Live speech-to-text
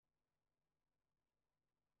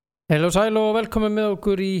Heil og sæl og velkomin með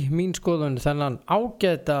okkur í mín skoðun þennan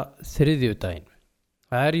ágæta þriðjudaginn.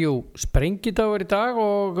 Það jú sprengidagur í dag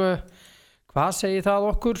og hvað segir það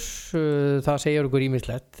okkur? Það segir okkur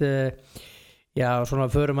ýmislegt. Já, svona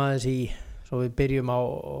förum aðeins í, svo við byrjum á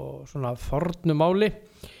svona fornu máli.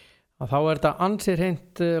 Þá þetta ansi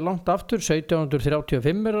hreint langt aftur,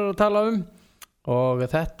 1735 að tala og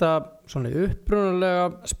þetta svona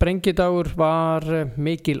upprunalega sprengidagur var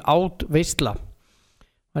mikil átveisla.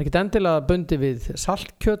 Það ekki endilega bundi við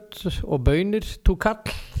saltkjöt og baunir túkall,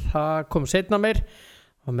 það kom seinna meir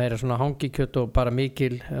og meira svona hangikjöt og bara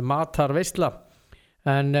mikil matarveisla.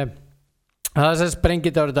 En það sem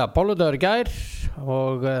sprengidagur í dag, bolludagur í gær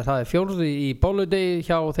og það fjórði í bolludegi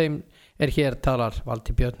hjá þeim hér talar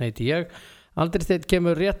Valtý Björn heiti ég. Andri Steinn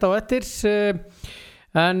kemur rétt á eftir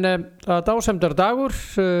en það dásemdar dagur,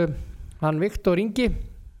 hann Viktor Ingi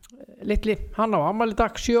litli, hann á afmæli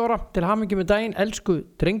dag 7 ára til hamingju með daginn, elsku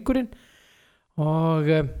drengurinn og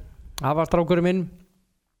það var strákurinn minn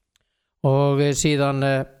og síðan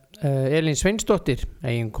Elín Sveinsdóttir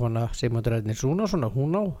eiginkona Sigmundur Ernir Rúnarsson,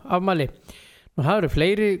 hún á afmæli. Nú það eru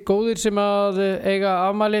fleiri góðir sem að eiga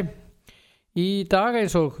afmæli í dag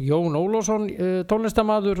eins og Jón Ólafsson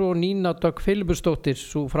tónlistamaður og Nína Dögg Filippusdóttir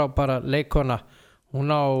svo frábæra leikkona, hún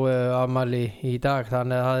á afmæli í dag,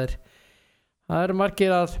 þannig að það er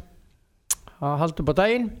margir að halda upp á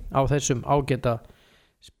daginn á þessum ágæta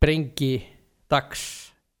sprengidags,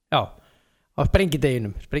 já, á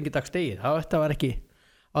sprengidagsdegi, þetta var ekki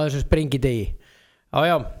á þessum sprengidegi,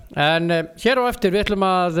 já, en hér á eftir við ætlum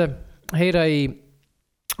að heyra í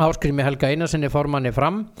Ásgrími Helga Einarsinni formanni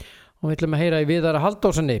Fram og við ætlum að heyra í Viðari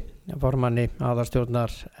Halldórssoni formanni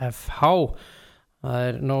aðalstjórnar FH.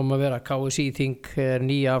 Það nóg að vera, KSÍ-þing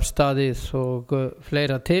nýja afstaðið og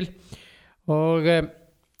fleira til og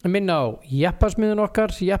minna á jeppasmiðun okkar,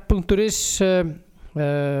 jepp.is,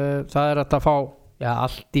 það hægt að fá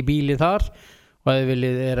allt í bílinn þar og ef þið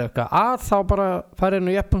viljið eitthvað þá bara farið inn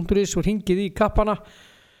á jepp.is og hringið í kappana,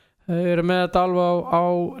 eru með þetta alveg á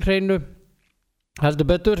hreinu heldur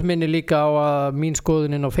betur. Minni líka á að mín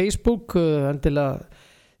skoðunin á Facebook, endilega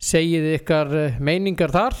segið ykkar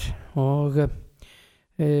meiningar þar og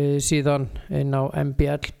síðan inn á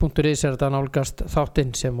mbl.is þetta nálgast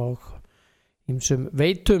þáttinn sem og ýmsum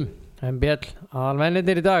veitum, MBL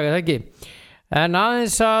aðalmennir í dag, ekki? En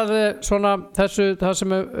aðeins að svona þessu, það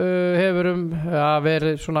sem hefur að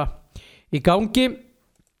vera svona í gangi,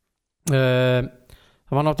 það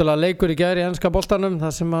var náttúrulega leikur í gær í enska boltanum,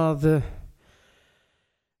 það sem að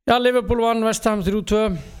Liverpool vann West Ham 3-2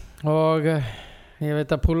 og ég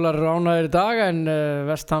veit að Púlar eru ánægðir í dag en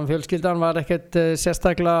West Ham fjölskyldan var ekkert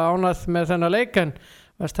sérstaklega ánægð með þennan leik en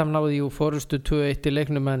West Ham náði fórustu 2-1 í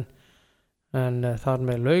leiknum en þar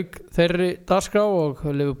með lauk þeirri dagskrá og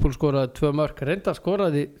Liverpool skoraði 2 mörk, reynda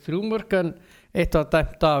skoraði 3 mörk en eitt var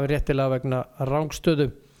dæmt af réttilega vegna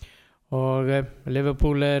rangstöðu og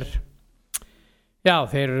Liverpool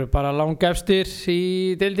þeir eru bara langefstir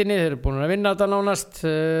í deildinni, þeir eru búin að vinna þetta nánast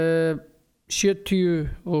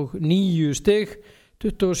 79 stig,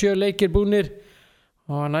 27 leikir búnir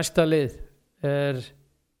og næsta lið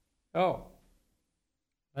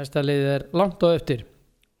langt á eftir.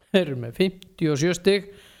 Þeir eru með 57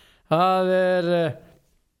 stig, það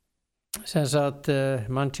sem sagt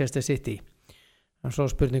Manchester City. En svo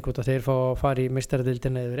spurning hvort að þeir fá að fara í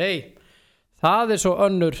meistaradeildina yfir það svo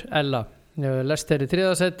önnur ella. Leicester í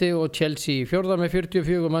 3. seti og Chelsea í 4. með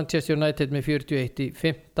 44, Manchester United með 41 í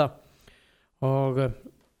 5. Og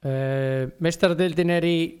meistaradeildin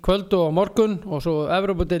í kvöld og á morgun og svo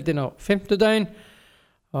Evrópudeildin á 5. daginn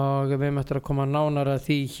og við möttum að koma nánar að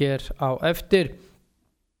því hér á eftir.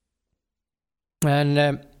 En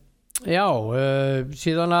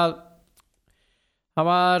síðan að það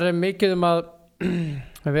var mikið að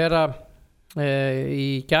vera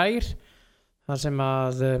í gær þar sem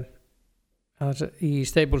að í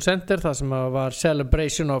Staples Center þar sem að var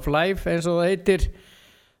Celebration of Life eins og það heitir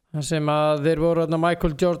þar sem að þeir voru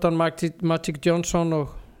Michael Jordan, Magic Johnson og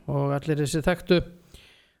allir þessi þekktu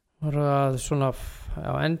voru að svona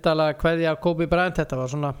endalega kveðja Kobe Bryant, þetta var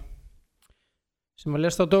svona sem að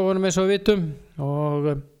lesta á dögunum eins og við vitum og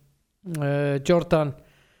Jordan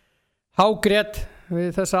hágrét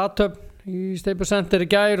við þessa athöfn í Staples Center í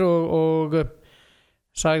gær og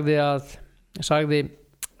sagði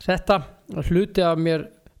þetta hluti af mér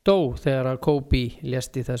dó þegar að Kobe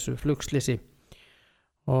lést í þessu flugslysi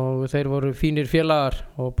og þeir voru fínir félagar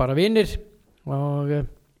og bara vinir og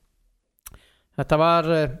þetta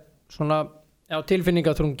var svona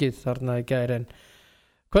tilfinningaþrungið þarna í gær en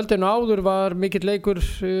kvöldinu áður var mikill leikur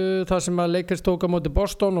þar sem að Lakers tók á móti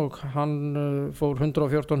Boston og hann fór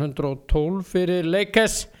 114-112 fyrir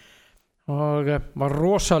Lakers og var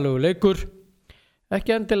rosalegu leikur,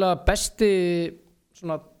 ekki endilega besti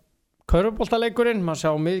svona körfuboltaleikurinn, maður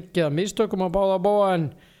sá mikið að mistökum á báða bóa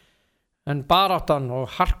en baráttan og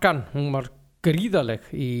harkan, hún var gríðaleg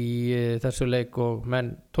í þessu leik og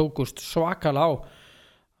menn tókust svakalega á.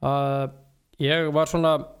 Ég var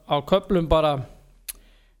svona á köflum bara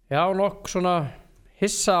nokk svona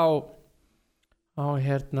hissa á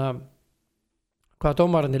hvað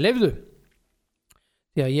dómararnir leyfðu,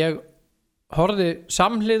 því að ég horfði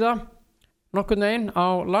samhliða nokkurn veginn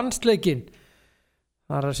á landsleikinn,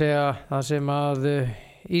 það er að segja það sem að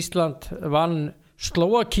Ísland vann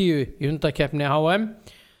Slóvakíu í undankeppni HM,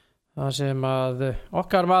 það sem að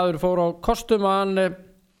okkar maður fór á kostum að hann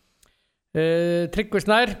Tryggvi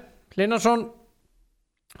Snær Hlynarson,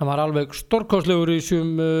 hann var alveg stórkostlegur í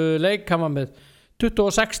þessum leik, hann var með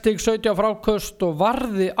 26 stig, 17 fráköst og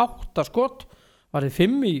varði 8 skot, varði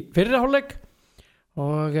 5 í fyrri hálfleik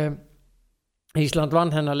og Ísland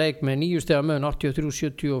vann hennar leik með 9 stiga mun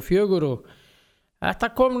 83-74 og þetta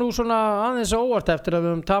kom nú svona aðeins óvart eftir að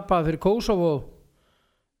við höfum tapað fyrir Kosovo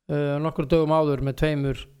nokkur dögum áður með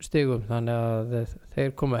 2 stigum, þannig að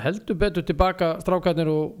þeir komu heldur betur tilbaka strákarnir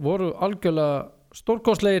og voru algjörlega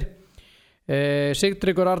stórkostlegir.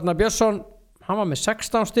 Sigtryggur Arnar Björnsson, hann var með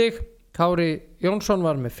 16 stig, Kári Jónsson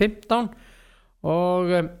var með 15 og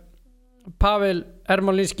Pavel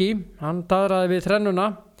Ermolinski, hann daðraði við þrennuna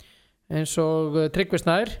eins og Tryggvi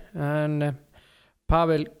Snær, en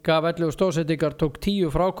Pavel gaf 11 stóðsendingar, tók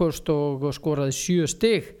 10 frákost og skoraði 7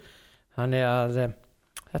 stig, þannig að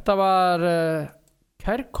þetta var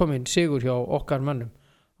kærkominn sigur hjá okkar mönnum,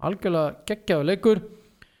 algjörlega geggjaður leikur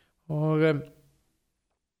og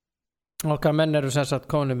okkar menn eru sem sagt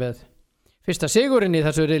komin með fyrsta sigurinn í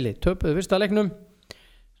þessu riðli, töpuðu fyrsta leiknum,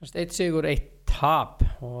 1 sigur, 1 tap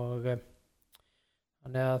og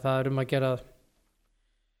þannig að það er að gera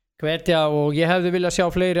hvetja og ég hefði viljað sjá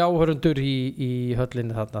fleiri áhörundur í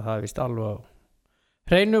höllinni þarna, það er vist alveg á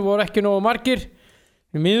hreinu, voru ekki nógu margir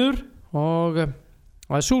í miður og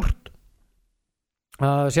það er súrt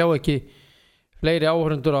að sjá ekki fleiri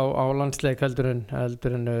áhörundur á landsleik heldur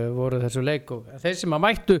en voru þessu leik og þeir sem að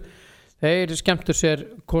mættu, þeir skemmtu sér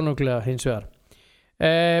konunglega hins vegar.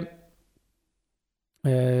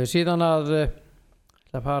 Síðan að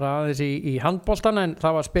fara aðeins í handboltan, en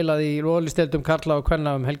það var spilað í Loðlísdeildum karla og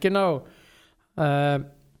kvenna helgina og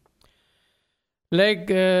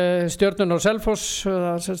leik Stjörnun og Selfoss,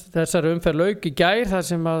 þessari umferð lauk í gær þar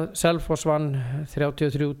sem að Selfoss vann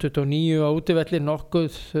 33-29 á útivelli,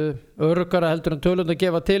 nokkuð öruggara heldur en tölund að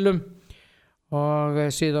gefa til og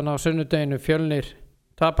síðan á sunnudeginu Fjölnir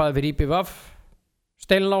tapaði fyrir IPVF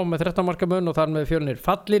Steinlá með 13 marka mun og þar með Fjölnir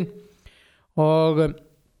fallin og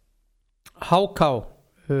HK,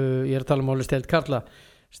 ég er að tala um Loðlísdeild karla,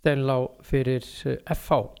 Steinlá fyrir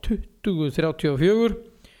FH 20-34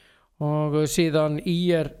 og síðan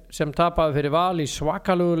IR sem tapaði fyrir Val í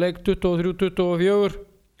svakalegu leik 23-24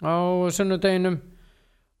 á sunnudeginum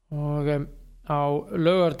og á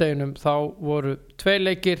laugardeginum þá voru 2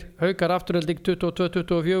 leikir, Haukar Afturhelding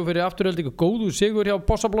 22-24 fyrir Afturhelding og góðu sigur hjá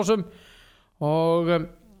Bossablossum og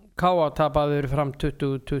K.A. tapaði fyrir Fram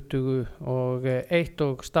 20-21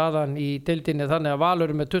 og staðan í deildinni þannig að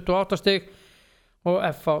Valur með 28 stig og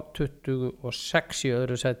FH 26 í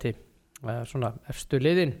öðru seti, svona efstu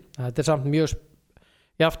liðin. Þetta er samt mjög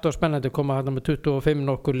jafnt og spennandi að koma hérna með 25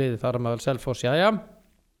 nokkur liði, þar að maður Selfoss, jæja.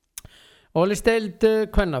 Loðlísdeild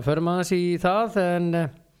kvenna, förum aðeins í það, en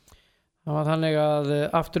það var þannig að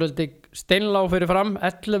Afturhelding Steinlá fyrir Fram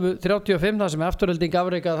 11-35, þar sem Afturhelding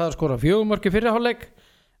afreikaði það að skora 4 mörk í fyrri hálfleik.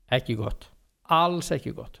 Ekki gott, alls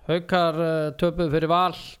ekki gott. Haukar töpuðu fyrir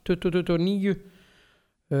Val 20-29,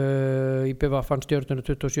 IPVF fann Stjörnuna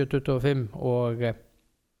 27-25 og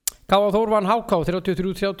K.A. Þór vann HK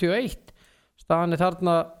 33-31. Staðan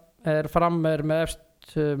þarna Fram með efst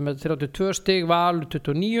með 32 stig, Val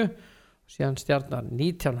 29 og síðan Stjarnan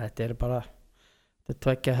 19. Þetta er bara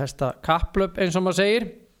tveggja hesta kapplöp eins og maður segir,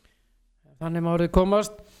 þannig maður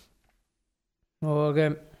komast og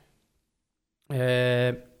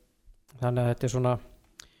þannig að þetta er svona,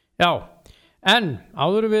 já, en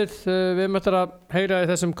áður við möttum að heyra í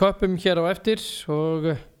þessum köpum hér á eftir og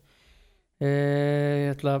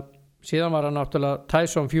ég ætla, síðan var hann náttúrulega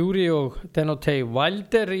Tyson Fury og Deontay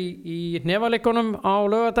Wilder í hnefaleikunum á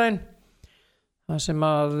laugardaginn, það sem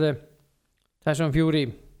að Tyson Fury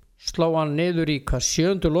sló hann niður í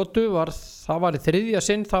 7. lotu, það var í 3.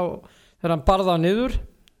 sinn þá þegar hann barða niður,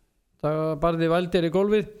 það barði Wilder í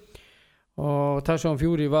gólfið og Tyson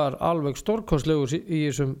Fury var alveg stórkostlegur í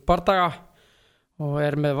þessum bardaga og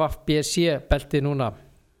er með WBC belti núna,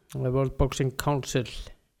 World Boxing Council,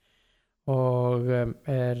 og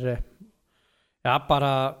er Já,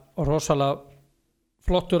 bara rosalega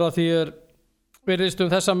flottur að því virðist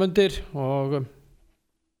þessa mundir og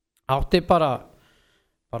átti bara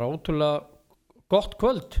ótrúlega gott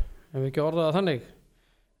kvöld, ef ekki orðað það þannig.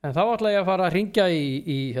 En þá ætla ég að fara að hringja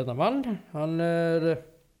í hérna mann, hann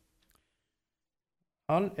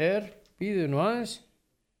býðu nú aðeins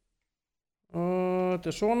og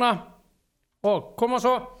þetta svona og koma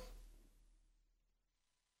svo.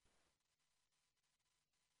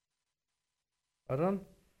 Hann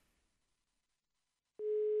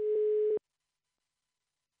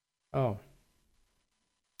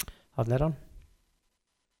hann hann.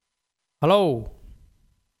 Halló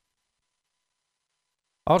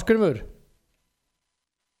Ásgrímur.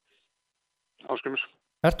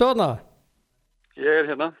 Ertu þarna? Ég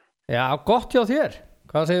hérna. Já, gott hjá þér.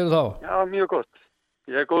 Hvað segirðu þá? Já, mjög gott.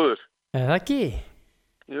 Ég góður. Er það ekki?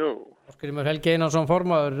 Jú. Ásgrímur Helgi Einarsson,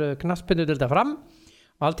 formaður knattspyrnudeildar Fram.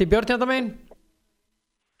 Valtýr Björn hérna megin.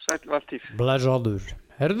 Sæll Valtýr. Blessaður.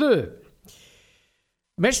 Herðu,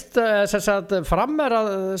 Fram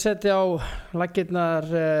að setja á laggirnar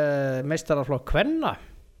meistaraflokk kvenna.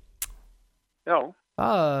 Já.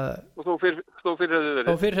 Og þó fyrr hefði verið.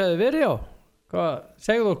 Þó fyrr hefði verið, já. Hvað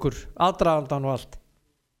segðu okkur, aðdragandan og allt?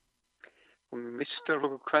 Og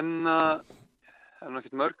meistaraflokkur kvenna, það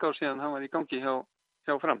ekkert mörg ár síðan hann var í gangi hjá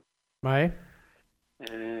Fram. Nei.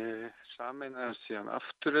 Sameinaðist síðan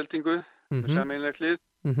afturheldingu með sameinlegt lið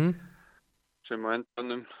sem á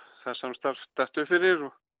endanum það samstarf dættu fyrir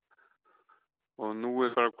og nú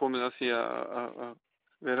bara komið að því að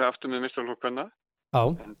vera aftur með meistaraflokk kvenna. Já.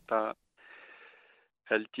 En það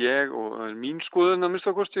held ég og mín skoðun að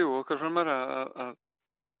minnstakosti og okkar framar að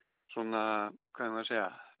svona, hvað er maður að segja,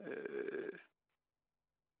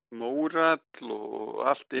 mórall og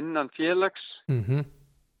allt innan félags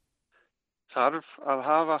þarf að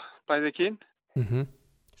hafa bæði kyn.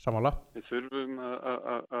 Sammála. Við þurfum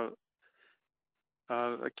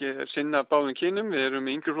að sinna báðum kynum. Við erum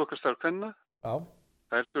með yngri flokkastarf kvenna. Já.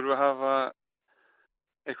 Þær þurfum að hafa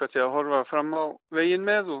eitthvað til að horfa fram á veginn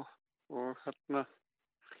með og hérna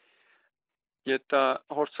geta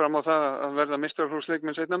hort fram á það að verða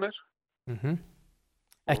meistaraflokksleikmenn seinna meir.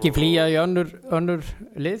 Ekki flýja í önnur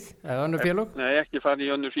lið eða önnur félög? Nei, ekki fara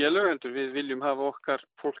í önnur félög, heldur við viljum hafa okkar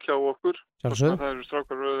fólk hjá okkur. Sjálfsögðu. Það eru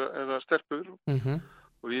strákar eða stelpur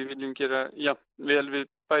og við viljum gera vel við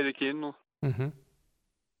bæði kyn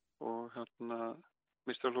og hérna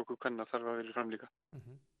meistaraflokkur kvenna þarf að vera fram líka.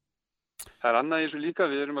 Það annað í þessu líka,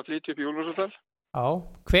 við erum að flytja upp í Úlfarsárdal. Já,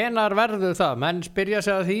 hvenær verður það? Menn spyrja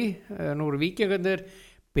sig að því, nú eru víkingarnir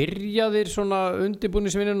byrjaðir svona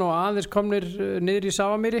undirbúningsvinnun og aðeins komnir niður í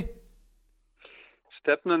Safamýri?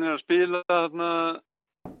 Stefnan að spila þarna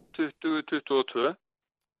 2022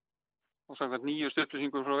 og samkvæmt nýjustu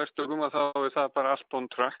upplýsingum frá Vestökum að þá það bara allt on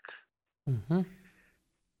track.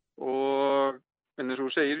 Og en eins og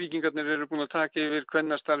þú segir, víkingarnir eru búin að taka yfir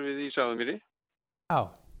kvennastarfið í Safamýri. Já,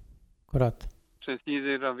 akkurat. Sem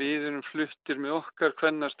þýðir að við erum fluttir með okkar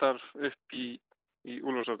kvennastarf upp í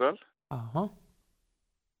Úlfarsárdal.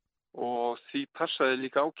 Og því passaði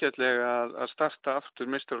líka ágætlega að starta aftur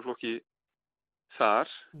meistaraflokki þar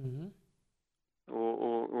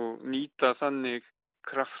og nýta þannig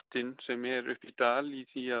kraftinn sem upp í dal í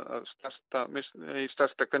því að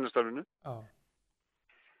starta kvennastarfinu.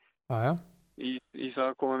 Í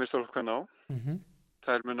það koma meistaraflokk kvenna á.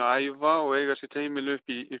 Þær munu að æfa og eiga sitt heimil upp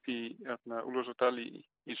í Úlfarsárdal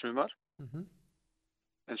í sumar.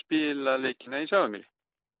 En spila leikina í Safamýri.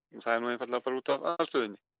 Og það nú einfaldlega bara út af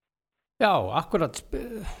aðstöðinni. Já, akkurat.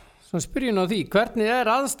 Svo spyrjum á því, hvernig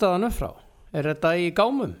aðstæðan upp frá? Þetta í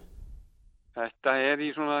gámum? Þetta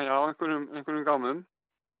í svona, einhverjum gámum.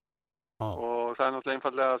 Og það náttúrulega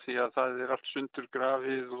einfaldlega því að það allt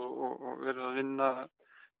sundurgrafið og verið að vinna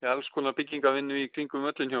alls konar byggingavinnu í kringum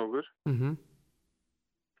öllin hjá okkur.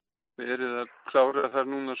 Við erum að klára þar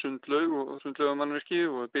núna sundlaug og sundlaugamannverki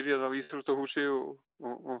og byrjað á íþróttahúsi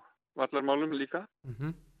og vallarmálum líka.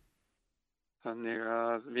 Þannig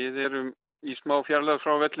að við erum í smá fjarlægð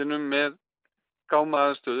frá vellinum með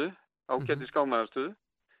gámaaðstöðu, ágætis gámaaðstöðu,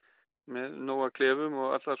 með nóga klefum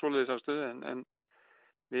og allar svoleiðisaðstöðu en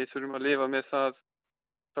við þurfum að lifa með það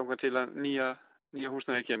þangað til að nýja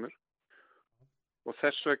húsnæði kemur. Og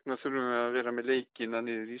þess vegna þurfum við að vera með leikina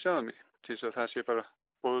niður í Safamýri til þess að það sé bara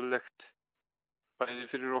boðlegt bæði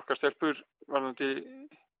fyrir okkar stelpur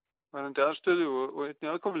varðandi aðstöðu og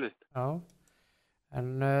einnig aðkomulið. Já, en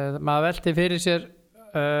maður velti fyrir sér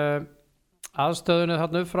aðstöðunni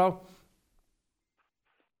þarna upp frá.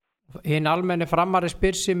 Hinn almenni framari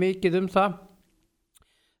spyr sig mikið það.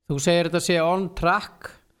 Þú segir þetta sé on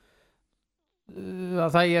track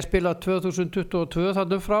að það ég spila 2022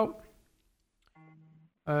 þarna upp frá.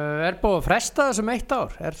 Er búið að fresta þessum 1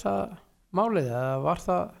 ár? Er það málið eða var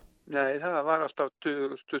það Nei, það var alltaf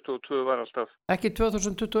 2022 var alltaf. ekki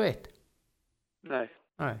 2021? Nei,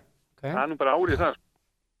 Nei, ok, það er nú bara árið þar.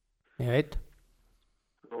 ég veit.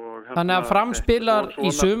 Og Þannig að Fram spilar og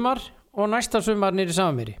í sumar og næsta sumar niður í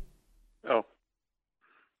Safamýri. Já.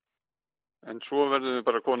 En svo verðum við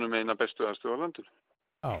bara konum með eina bestu aðstöðu á landinu.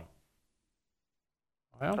 Já.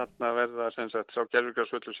 Já. Þarna verða sem sagt sá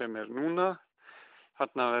gervigrasvöllur sem er núna.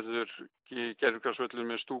 Þarna verður gervigrasvöllur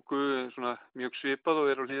með stúku svona mjög svipað og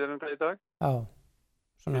er á Hlíðarenda í dag. Já.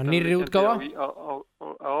 Svona nýrri útgáfa.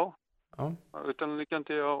 Já.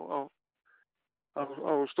 Utanliggjandi á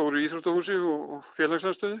stóru íþróttahúsi og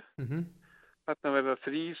félagsaðstöðu. Þarna verða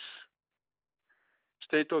 3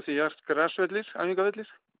 state of the art grasvellir, æfingavellir.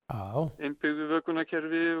 Já. Innbyggðu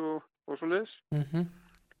vökunarkerfi og svoleiðis.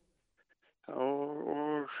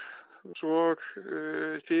 Og svo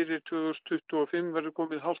fyrir 2025 verður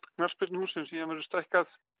komið hálft knattspyrnuhús sem síðan verður stækkað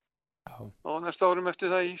á næsta árum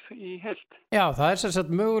eftir það í heild. Já, það er sem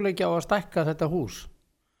sagt möguleiki á að stækka þetta hús.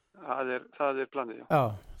 Það er planið, já. Já,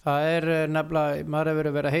 það er nefnilega, maður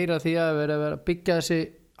hefur verið að heyra því að verið að byggja þessi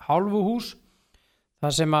hálfu hús,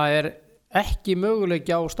 það sem að er ekki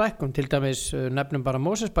möguleiki á stækkun, til dæmis nefnum bara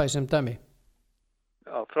Mosesbæ sem dæmi.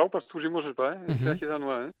 Já, frábært hús í Mosesbæ, ekki það nú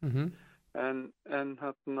aðeins. En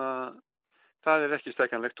það er ekki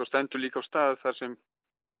stækkanlegt og stendur líka á stað þar sem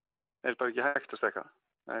er bara ekki hægt að stækka.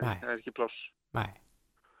 Það er ekki pláss. Nei.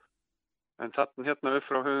 En þarna hérna upp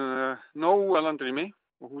frá höfum við nóga landrými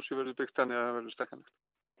og húsi verður byggt þannig að það verður stækkanlegt.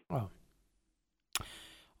 Já.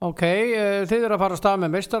 Ok, þið eru að fara að stað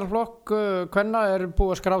með meistaraflokk. Hvenær er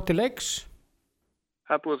búið að skrá til leiks?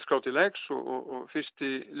 Það er búið að skrá til leiks og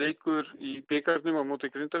fyrsti leikur í bikarnum á móti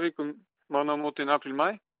Grindavík mánaðamótin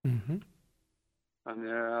apríl-maí.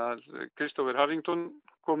 Þannig að Kristoffer Harrington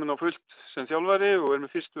kominn á fullt sem þjálfari og er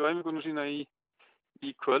með fyrstu æfinguna sína í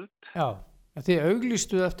kvöld. Já, þið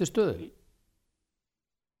auglýstuð eftir stöðu?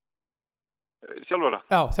 Þjálfara?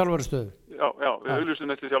 Já, þjálfarastöðu. Já, við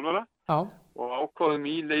auglýstum eftir þjálfara. Já. Og ákváðum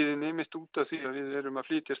í leiðinni mitt út af því að við erum að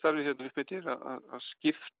flytja starfið hérna upp yfir að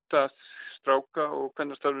skipta stráka og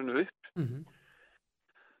kvennastarfinu upp.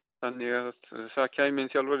 Þannig að það kæmi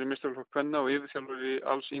inn þjálfari meistaraflokk kvenna og yfirþjálfari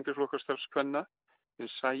alls yngri flokkastarfs kvenna sem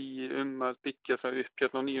sæi að byggja það upp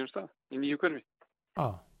hérna á nýjum stað, í nýju hverfi.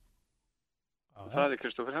 Og það er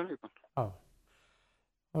Kristoffer Harrington. Já.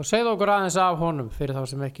 Og segðu okkur aðeins af honum fyrir þá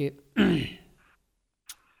sem ekki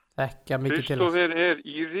þekkja mikið til. Kristoffer er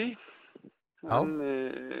íri. Hann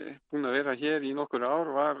búinn að vera hér í nokkur ár,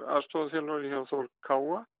 var aðstoðarþjálfari hjá Þór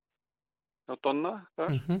Káa, hjá Donna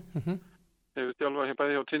þar. Hefur þjálfað hér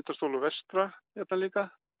bæði hjá Tindastól og Vestra hérna líka.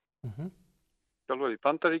 Þjálfað í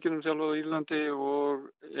Bandaríkjunum, þjálfað á Írlandi og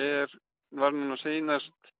var núna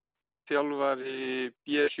seinast þjálfari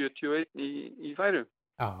B71 í Færeyjum.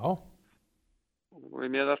 Já. Og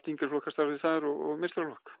er með allt yngri flokkastarfið þar og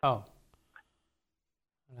meistaraflokk. Já.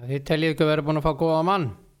 Þið teljið ekki að vera búin að fá góða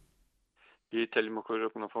mann? Við teljum okkur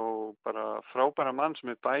búin að fá bara frábæra mann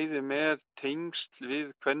sem er bæði með tengsl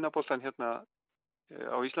við kvennaboltan hérna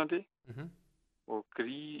á Íslandi og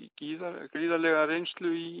gríðarlega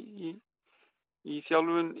reynslu í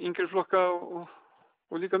þjálfun yngri flokka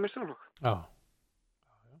og líka meistaraflokk. Já.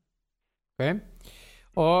 Ok.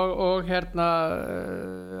 Og hérna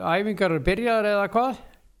æfingar eru byrjaðar eða hvað?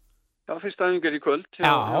 Já, fyrsta æfingar í kvöld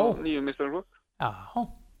hjá nýjum meistaraflokk. Já.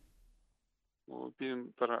 Og við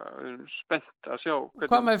erum spennt að sjá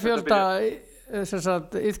hvað með fjölda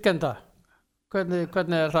iðkenda? Hvernig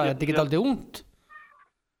er það? Er þetta ekki aldrei ungt?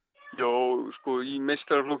 Jó, sko í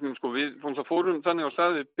meistaraflokknum við fórum þannig á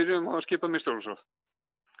stað, við byrjum að skipa meistaraflokksráð.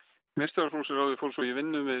 Meistaraflokksráðið fór svo í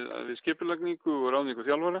vinnu við skipulagningu og ráðningu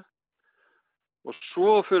þjálfara og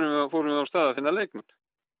svo fórum við á stað að finna leikmenn.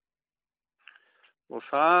 Og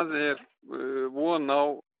það er von á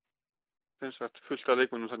fullt af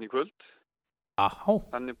leikmennum þannig í kvöld.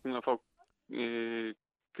 Hann er búinn að fá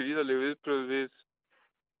gríðarlegu viðbrögð við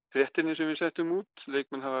fréttinni sem við settum út.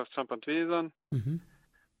 Leikmenn hafa haft samband við hann,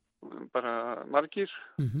 bara margir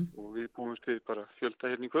og við búumst við bara fjölda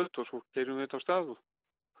hérna í kvöld og svo keyrum við þetta á stað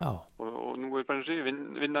og nú er bara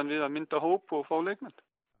vinnan við að mynda hóp og fá leikmenn.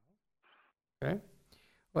 Ok.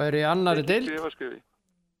 Og er í annarri deild?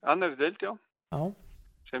 Annarri deild, já.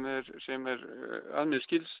 Sem er að mér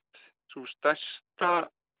skilst svo stærsta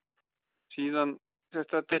síðan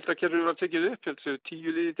þetta deildakerfi var tekið upp,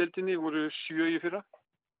 10 lið í deildinni, voru 7 í fyrra.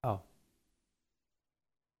 Já.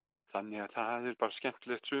 Þannig að það er bara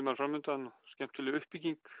skemmtilegt sumar framundan og skemmtileg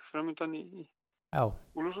uppbygging framundan í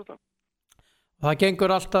Úlfarsdal. Það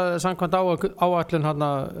gengur alltaf samkvæmt áætlun hérna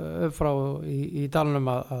upp frá í dalnum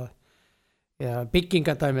að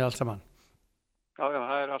byggingadæmið alls saman. Já,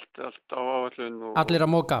 það allt á áætlun og Allir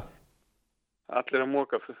að móka. Allir að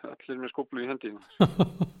móka, allir með skóflu í hendi.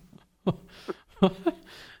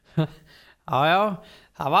 Já,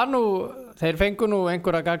 það var þeir fengu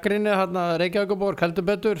einhverja gagnrýni þarna Reykjavíkurborg heldur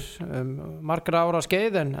betur margra ára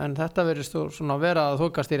skeið en þetta virðist svona vera að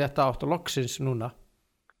þokast í rétta átt og loksins núna.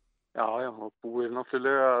 Já, og búið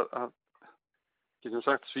náttúrulega að getum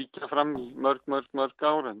sagt svíkja fram í mörg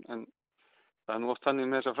ár en það nú oft þannig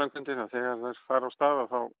með þessar framkvæmdir að þegar þær fara á stað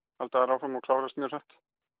þá halda þær áfram og klárast mjög hratt.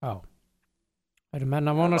 Já. Eru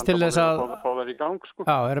menn að vonast til þess að fá þær í gang, sko.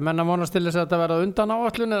 Já, eru menn að vonast til þess að þetta verða undan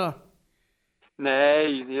áætlun eða? Nei,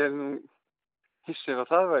 ég nú hissið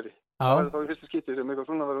að það væri. Já. Það væri þá í fyrsta skipti sem eitthvað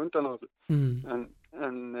svona var undan áætlun.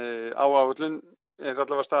 En á áætlun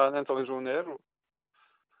allavega staðan ennþá eins og hún og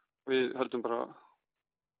við höldum bara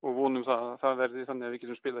og vonum það verði þannig að við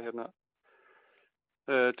getum spilað hérna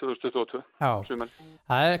 2022. Já. Sumar.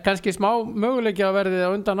 Það kannski smá möguleiki að verði á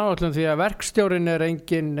undan áætlun því að verkstjórin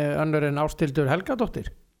engin önnur en Ásthildur Helgadóttir.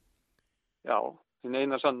 Já, þín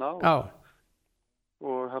eina sanna. Já.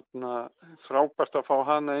 Og frábært að fá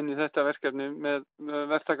hana inn í þetta verkefni með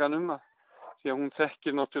verktakanum því að hún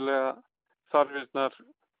þekkir náttúrulega þarfirnar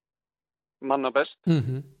manna best.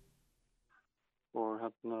 Og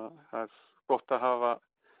það gott að hafa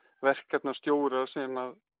verkefnastjóra sem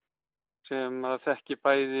að þekki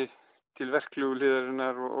bæði til verklegu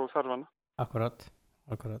hliðarinnar og þarfana. Akkurat.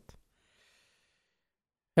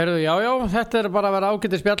 Heyrðu, já, þetta bara að vera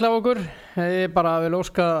ágætis spjall af okkur. Ég bara vil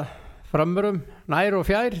óska framörum nær og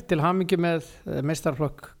fjær til hamingju með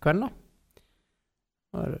meistaraflokk kvenna.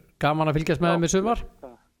 Það er gaman að fylgjast með þeim í sumar.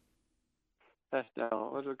 Já,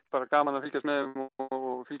 það er bara gaman að fylgjast með þeim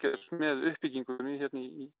og fylgjast með uppbyggingunni hérna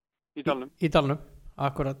í dalnum. Í dalnum,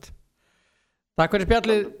 akkurat. Takk fyrir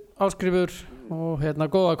spjallið, Ásgrímur, og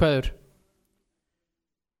góða kveður.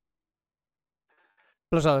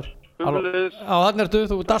 Blessaður. Á þannig ertu,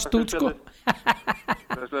 þú dast út, sko.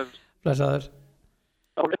 Blessaður.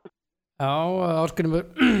 Já, Ásgrímur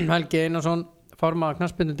Helgi Einarsson, formaður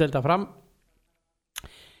knattspyrnudeildar Fram.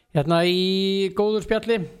 Hérna í góður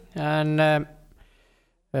spjalli, en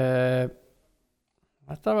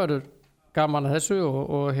þetta verður gaman að þessu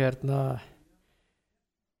og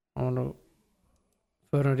nú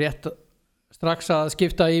förum rétt strax að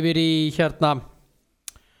skipta yfir í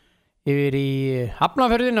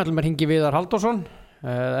Hafnarfjörðinn. Ætlum að hringi Viðar Halldórsson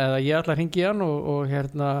eða ég ætla að hringi hann og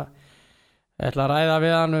ætla að ræða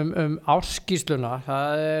við hann ársskýrsluna.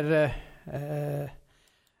 Það er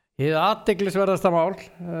hið athyglisverðasta mál,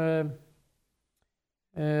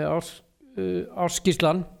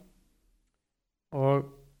 ársskýrslan,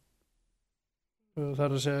 og það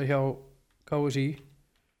er að segja hjá KSÍ.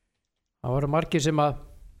 Það voru margir sem að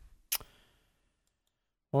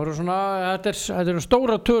voru svona, þetta eru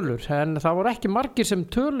stóra tölur, en það voru ekki margir sem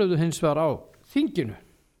töluðu hins vegar á þinginu.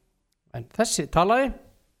 En þessi talaði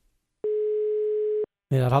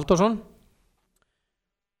Viðar Halldórsson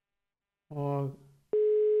og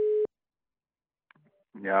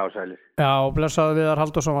Já, sælir. Já, blessaður Viðar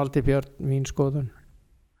Halldórsson, Valdi Björn, mín skoðun.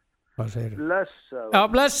 Hvað segir þú? Blessaður. Já,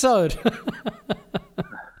 blessaður.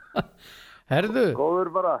 Herðu, góður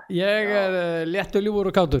bara. Ég er léttur,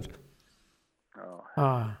 ljúfur og kátur. Já.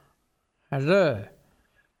 Herðu.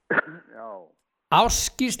 Já.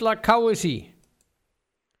 Ársskýrsla KSÍ.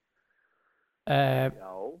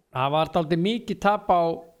 Já. Það var dálítið mikið tap á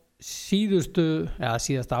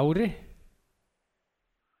síðasta ári.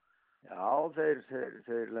 Já,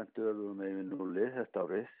 þeir lentu öfugum megin núli þetta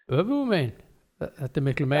árið. Öfugum megin? Þetta er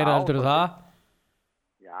miklu meira heldur en það.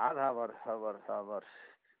 Já, það var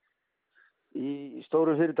í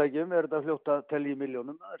stórum fyrirtækjum er þetta fljótt að telja í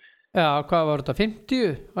milljónum. Já, hvað var þetta?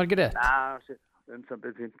 50? Var ekki rétt? Já,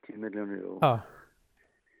 sambil 50 milljónir og það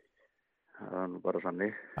var nú bara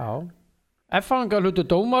sannig. Já. F-fanga hlutu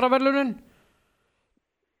dómaraverðlunin?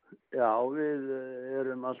 Já, við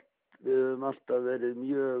höfum alltaf verið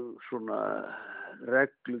mjög svona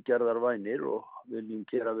reglugerðarvænir og viljum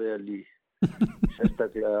gera vel í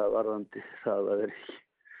sérstaklega varðandi það að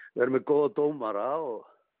vera með góða dómara og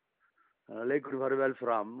þannig að leikurinn fari vel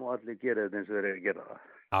fram og allir gera þetta eins og þeir eru að gera það.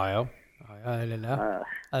 Já, eðlilega.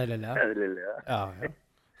 Já.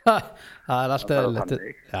 Það er alltaf eðlilegt.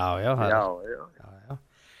 Já.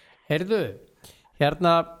 Heyrðu,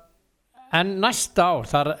 en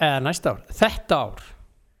þetta ár.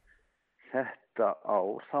 Þetta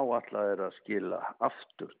ár, þá ætla þeir að skila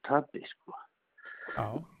aftur tapi, sko. Já.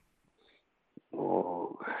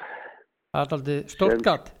 Og það er aldrei stórt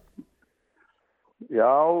gat.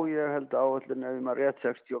 Já, ég held áætlun ef maður rétt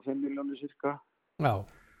 65 milljónir cirka. Já.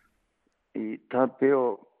 Í tapi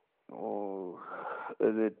og og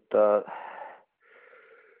auðvitað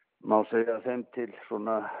má segja þeim til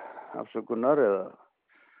svona afsökunar eða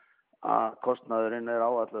að kostnaðurinn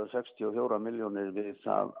áætlaður 64 milljónir við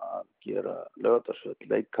það að gera Laugardalsvöll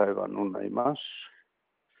leikhæfa núna í mars.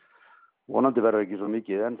 Vonandi verður ekki svo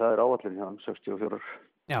mikið en það áætlun hjá 64.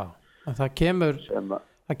 Já, en það kemur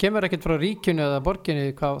ekkert frá ríkinu eða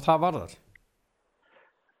borginni hvað það varðar.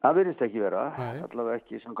 Það virðist ekki vera, Nei. allavega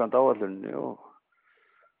ekki samkvæmt áætlunni og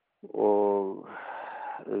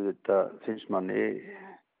auðvitað finnst manni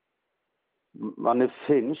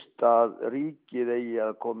finnst að ríkið eigi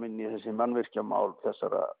að koma inn í þessi mannvirkjamál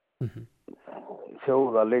þessara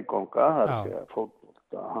þjóða leikvanga, það er að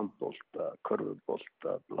fótbolta, handbolta,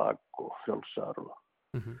 körfubolta, lag og frjálsar og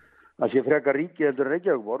það sé frekar ríkið heldur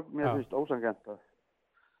Reykjavíkurborg, mér finnst ósanngjarnt að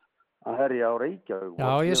herja á Reykjavíkurborg.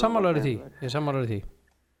 Já, ég sammála því.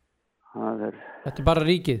 Þetta er bara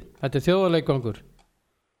ríkið, þetta er þjóðarleikvangur.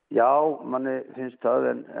 Já, manni finnst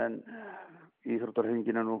það en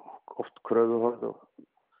íþróttarhringin er nú oft kröfuhörð og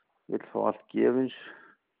vill fá allt gefins.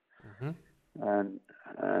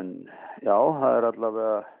 En já, það er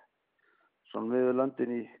allavega svona við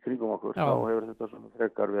löndin í kringum okkur, þá hefur þetta svona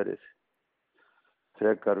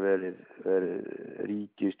frekar verið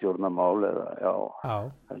ríkisstjórnarmál eða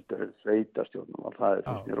heldur sveitarstjórnarmál, það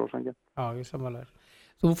finnst mér ósanngjarnt. Já, ég sammála þér.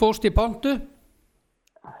 Þú fórst í pontu?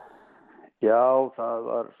 Já, það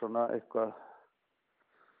var svona eitthvað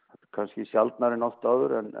kannski sjaldnar en oft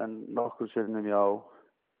áður en nokkur sinnum já.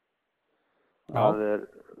 Það er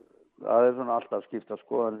svona alltaf skipta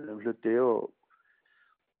skoðanir hluti og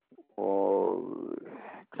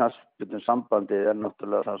knattspyrnusambandið er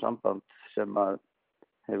náttúrulega það samband sem að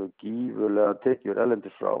hefur gífurlega tekjur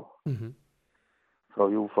erlendis frá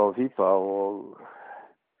UEFA og FIFA og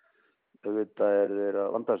auðvitað er þeir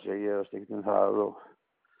að vanda sig, ég veist ekkert það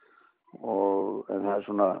en það er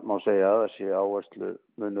svona, má segja að það sé áherslu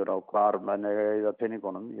munur á hvar menn eiga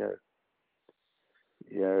penningunum.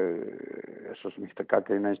 Ég er svo sem ekki að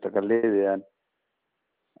gagnrýna einstakar liði en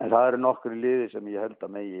það eru nokkur liði sem ég held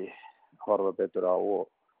að megi horfa betur á og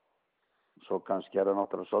svo kannski er það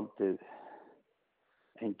náttúrulega svolítið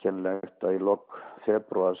einkennilegt að í lok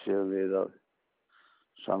febrúar séum við að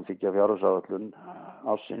samþykkja fjárhagsáætlun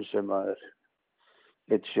ársins sem að er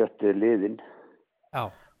 1/6 liðin. Já,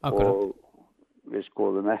 akkurat. Og við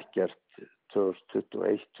skoðum ekkert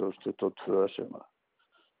 2021, 2022 sem að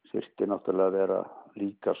þyrfti náttúrulega að vera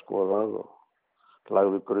líka skoðað og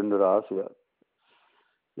lagði grunnur að því að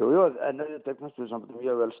en þetta er knattspyrnusambandið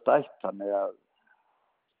mjög vel stætt þannig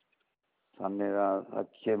að það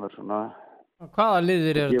kemur svona. Hvaða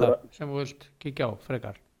liðir er þetta sem þú vilt kíkja á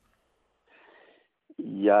frekar?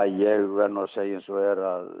 Já, ég verð nú að segja eins og er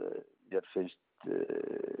að mér finnst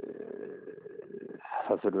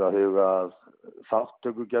það þurfi að huga að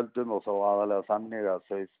þátttökugjöldum og þá aðalega þannig að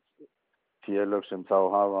þau félög sem þá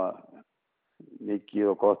hafa mikið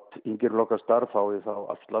og gott yngreflokkastarf fái þá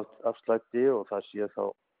afslætti og það sé þá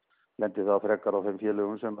lendi þá frekar á þeim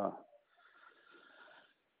félögum sem að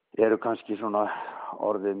eru kannski svona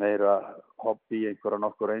orðið meira hobby einhverja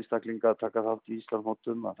nokkur einstaklinga að taka þátt í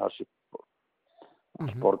Íslandsmótum að það sé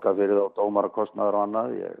borga fyrir þá dómarakostnaður og annað.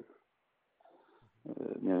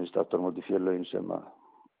 Mér finnst aftur á móti félögin sem að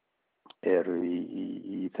eru í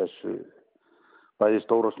þessu bæði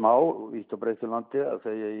stór og smá vítt og breitt um landi að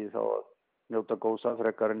þau eigi þá að njóta góðs af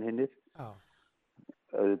frekar en hinnir.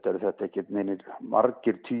 Auðvitað er þetta ekki neinir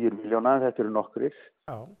margir 10 milljóna en þetta eru nokkrir.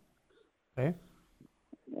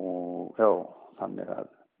 Og já, þannig að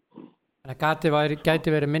það gæti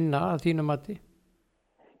verið minna að þínu mati?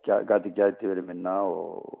 Gæti verið minna og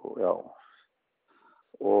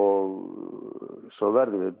svo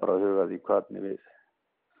verðum við bara að huga því hvernig við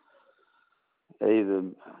eyðum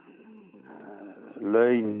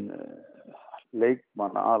laun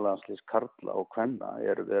leikmanna aðlandsliðs karla og kvenna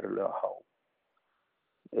eru verulega há.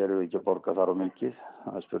 Eru við ekki að borga þar á mikið?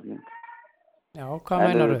 Það er spurning. Já, hvað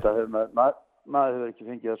meinar þú? Maður hefur ekki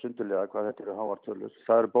fengið að sundurlega hvað þetta eru háar tölur.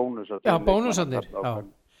 Það eru bónusar. Já, bónusarnir.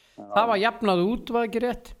 Það var jafnað út, var ekki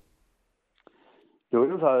rétt? Jú,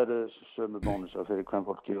 það eru sömu bónusar fyrir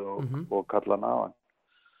kvenfólki og kallana.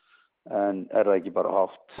 En er það ekki bara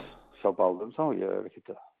hátt hjá báðum þá? Ég hef ekki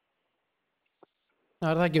það.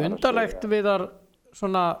 Er það ekki undarlegt við þar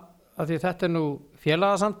svona, að því þetta er nú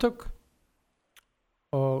félagasamtök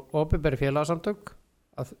og opinberi félagasamtök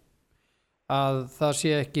að það sé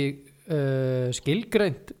ekki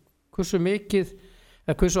skilgreint hversu mikið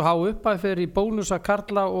hversu há uppæð fyrir í bónusa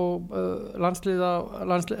karla og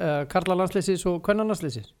karla landsliðsins og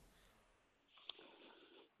kvennalandsliðsins?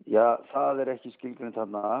 Já, það er ekki skilgreint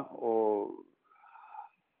þarna og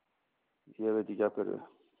ég veit ekki af hverju.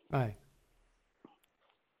 Nei.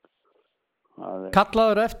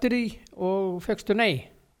 Kallaður eftir í og fegstu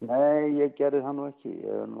nei? Nei, ég gerði það nú ekki.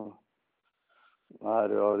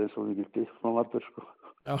 Það orðið svo mikil diplomatur, sko.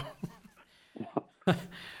 Já.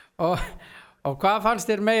 og hvað fannst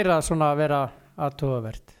þér meira svona að vera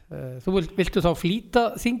athugavert? Þú viltu þá flýta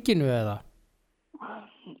þinginu eða?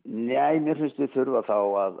 Nei, mér finnst við þurfa þá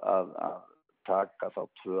að taka þá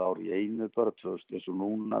 2 ár í einu bara, 2000 eins og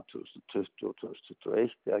núna, 2020 og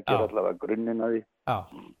 2021, að gera allavega grunninn að því. Já.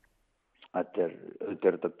 Þetta er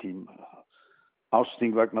þetta tíma.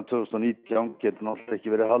 Ásting vegna 2019 getur náttúrulega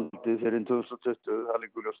ekki verið haldið fyrir 2020, það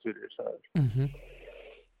liggur ljóst fyrir,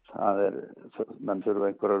 það er, menn þurfa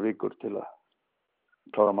einhverjar vikur til að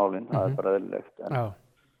klára málin, það er bara eðlilegt,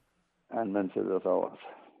 en menn þurfa þá að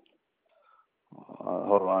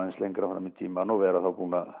horfa aðeins lengra fram í tíman og vera þá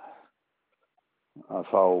búin að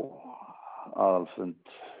fá aðalfund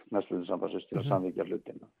næstfundinsambandsins til að samþykkja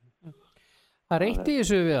hlutina. Það er eitt í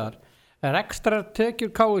þessu Viðar.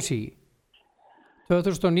 Rekstrartekjur KSÍ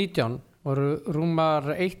 2019 voru rúmar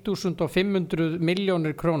 1.500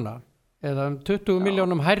 milljónir króna eða 20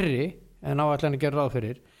 milljónum hærri en áætlanir gerðu ráð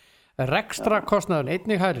fyrir. Rekstrakostnaðurinn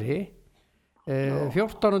einnig hærri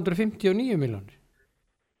 1459 milljónir.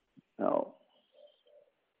 Já.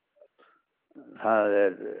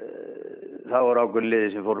 Það voru ákveðin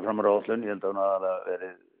liðir sem fóru fram á ráðslun. Ég held að það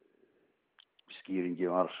verið skýringi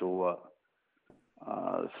var svo að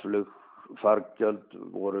flugfargjöld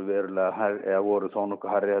voru verulega hærri, eða voru þó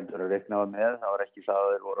nokkuð hærri heldur að reikna með. Það var ekki það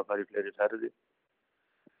að þeir voru að fara í fleiri ferðir.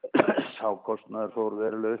 Sá kostnaður fór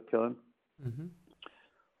verulega upp hjá þeim.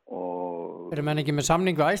 Eru menn ekki með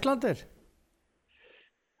samning við Æslandir?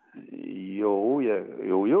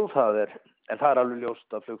 Jú, það er. En það er alveg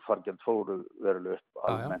ljóst að flugfargjöld fóru verulega upp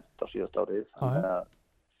almennt á síðast árið.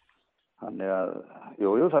 Þannig að,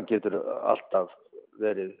 það getur alltaf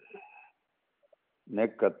verið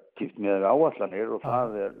negatíft með áætlanir og það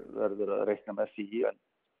verður að reikna með því. En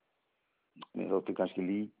mér þótti kannski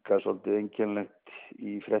líka svolítið einkennilegt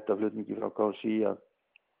í fréttaflutningi frá KSÍ að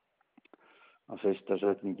fyrsta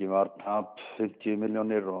setningi var tap 50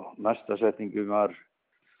 milljónir og næsta setningi var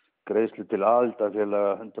greiðslu til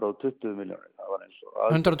aðildarfélaga 120 milljónir. Það var eins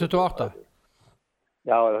og 128?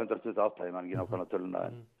 Já, 128, ég man ekki nákvæmlega töluna.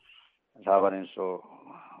 En það var eins og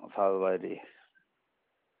það væri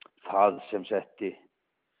það sem setti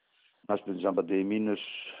næstbundinssambandið í mínus,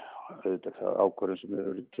 auðvitað ákvörðun sem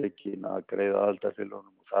hefur verið tekin að greiða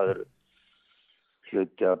aðildarfélögunum og það eru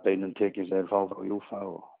hluti af beinum tekin sem þeir fá frá Júfa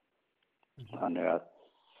og þannig að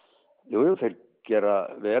þeir gera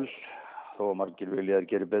vel þó að margir vilja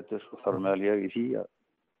gera betur og þar meðal ég í því að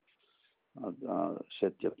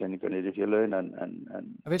setja peningar niður í félögin en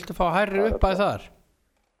Viltu fá hærri uppæð þar?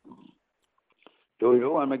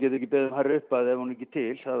 Jú, en maður getur ekki beðið hærri uppæð ef hún ekki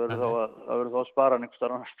til, það verður þá að spara einhvers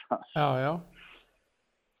staðar annars staðar. Já.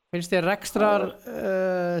 Finnst þér rekstrar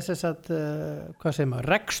hvað segir maður,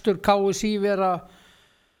 rekstur KSÍ vera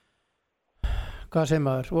hvað segir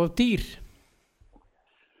maður, og dýr?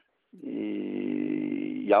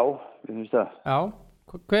 Já, við finnst það. Já,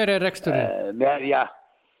 hver er reksturinn? Já,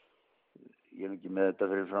 ég er ekki með þetta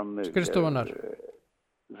fyrir fram mig. Skrifstofunar?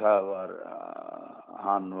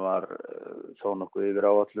 Hann var þó nokkuð yfir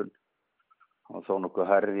áætlun og þó nokkuð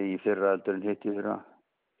hærri í fyrra heldur en hitt í fyrra.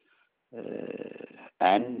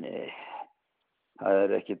 En það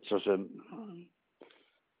er ekkit svo sem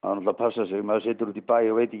að náttúrulega passa sig. Maður situr út í bæ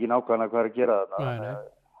og veit ekki nákvæmlega hvað er að gera þarna. Nei.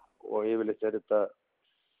 Og yfirleitt er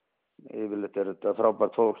þetta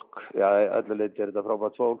frábært fólk. Já, allavega er þetta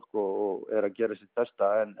frábært fólk og er að gera sitt besta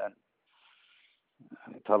en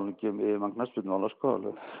ég tala ekki yfirmann knattspyrnumála sko.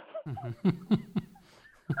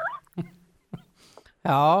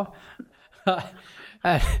 Já.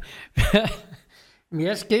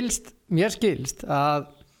 Mér skilst að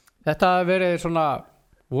þetta hafi verið svona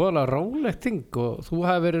voðalega rólegt þing og þú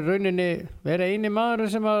hafi verið rauninni verið eini maður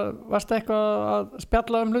sem varst eitthvað að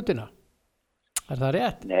spjalla hlutina. Er það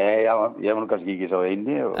rétt? Nei, ég var nú kannski ekki svo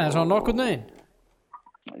eini. En svona nokkurn veginn?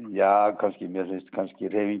 Já, kannski, mér finnst kannski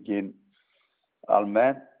hreyfingin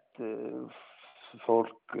almennt,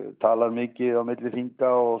 fólk talar mikið á milli þinga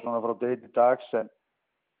og svona frá degi til dags en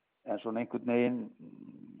svona einhvern veginn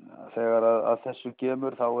þegar að þessu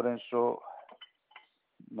kemur þá er eins og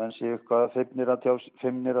menn sé eitthvað feimnir að tjá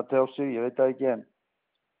sig, ég veit það ekki en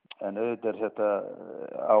auðvitað er þetta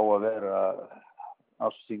á að vera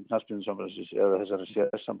ásting knattspyrnusambandsins eða þessari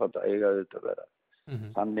sérsambanda eiga auðvitað að vera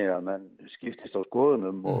þannig að menn skiptist á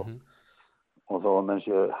skoðunum og þó að menn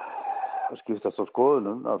sé skiptast á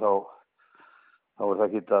skoðunum að þá er það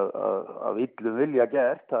ekki að illum vilja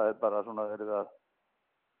gert, það er bara svona verið að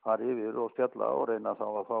fara yfir og spjalla og reyna þá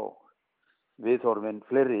að fá viðhorfin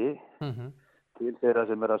fleiri til þeirra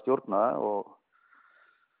sem að stjórna og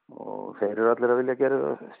þeir eru allir að vilja gera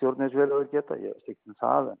stjórnins vel og geta, ég stiknum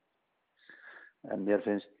það en mér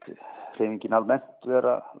finnst hreyfingin almennt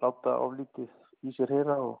vera að láta oflítið í sér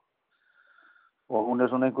heyra og hún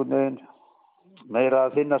svona einhvern veginn meira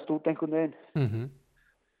að finnast út einhvern veginn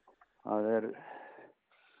það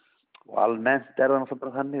og almennt það náttúrulega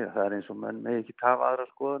bara þannig það eins og menn með ekki tafa aðra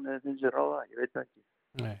skoðun eða finnst sér ráða, ég veit það ekki.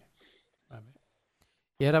 Nei.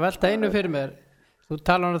 Ég að velta einu fyrir mér, þú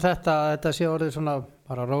talar þetta sé orðið svona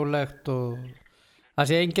bara rólegt og það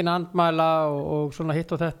sé engin andmæla og svona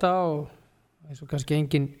hitt og þetta og eins og kannski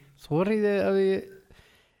engin þoriði að við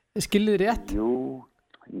skiljið rétt? Jú,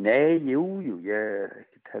 ég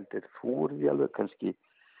ekki heldur þoriði alveg kannski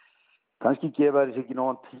gefa þess ekki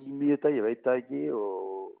nógan tími í þetta, ég veit það ekki og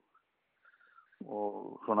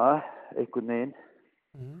svona einhvern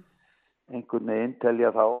veginn telja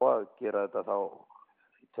þá að gera þetta þá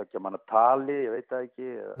tökja manna tali, ég veit það ekki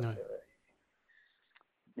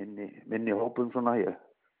minni hópum svona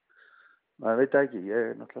maður veit það ekki, ég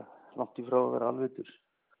náttúrulega langt í frá að vera alvitur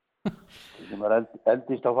sem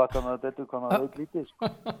eldist á fattan að betur hvað maður veit lítið sko.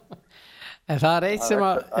 En það eitt sem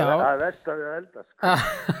að það verst að við eldast sko.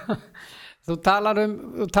 Þú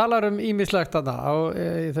talar ýmislegt þarna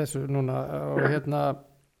í þessu núna og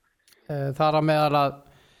þar á meðal að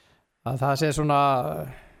það sé svona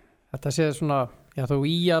þetta sé svona, já þú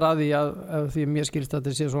íjar að því mér skilst að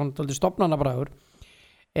þetta sé svona dálítið stofnanabræður.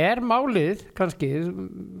 Málið kannski,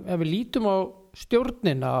 ef við lítum á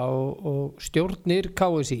stjórnina og stjórnir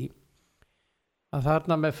KSÍ að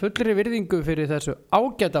þarna með fullri virðingu fyrir þessu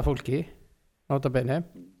ágæta fólki nota bene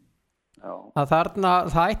að þarna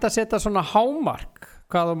það ætti að setja svona hámark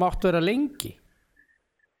hvað þú mátt vera lengi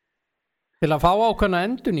til að fá ákveðna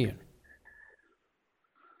endurnýjun.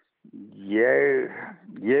 Ég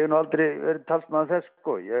hef nú aldrei verið talsmaður þess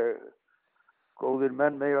sko. Góðir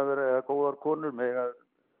menn mega vera eða góðar konur mega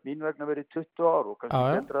mín vegna verið 20 ár og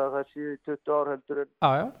kannski betra að það sé 20 ár heldur en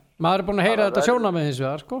já, maður búin að heyra þetta sjónarmið hins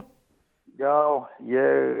vegar sko. Já,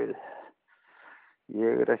 ég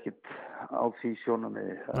ekkit á því sjónarmið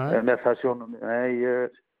með það sjónarmið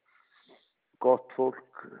ég gott fólk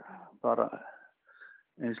bara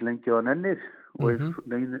eins lengi á nennir og eins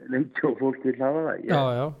lengi og fólk vil hafa það já.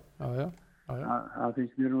 Það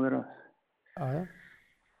finnst mér nú vera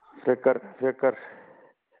frekar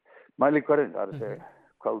mælikvarðinn það að segja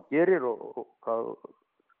hvað þú gerir og hvað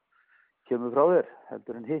kemur frá þér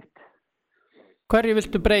heldur en hitt. Hverju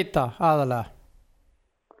viltu breyta aðalega?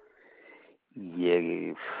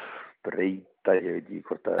 Ég veit ekki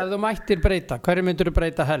hvort að ef þú mættir breyta, hverju myndir þú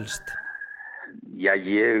breyta helst? Já,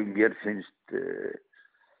 mér finnst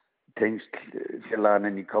tengsl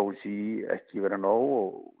félaganinn í KSÍ ekki vera nóg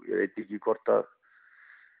og ég veit ekki hvort að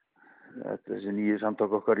þessi nýju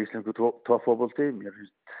samtök okkar íslensku toppfótbolti, mér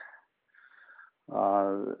finnst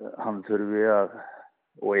að hann þurfi að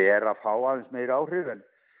að fá aðeins meiri áhrif en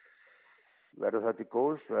verður það til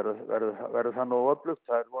góðs, verður það nóg öflugt,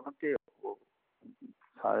 það vonandi og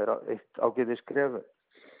það eitt ágætis skref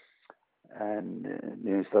en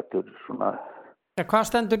mér finnst þetta svona Hvað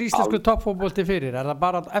stendur íslensku toppfótbolti fyrir? Það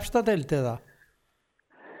bara efsta deild eða?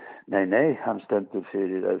 Nei, hann stendur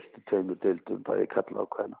fyrir efstu 2 deildum, bæði kalla á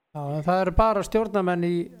kvenna. Já, en það eru bara stjórnarmenn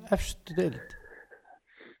í efstu deild?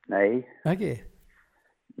 Nei. Ekki?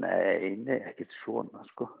 Nei, ekkert svona,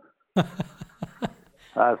 sko.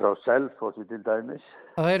 Það frá Selfossi til dæmis.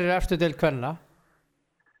 Og þeir eru efstu deild kvenna?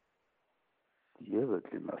 Ég veit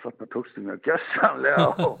líka, þarna tókstu mig að gjörsamlega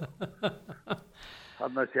á.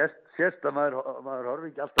 Þannig að sérst að maður horfi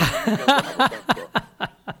ekki alltaf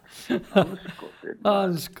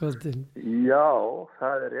Anskotin. Já,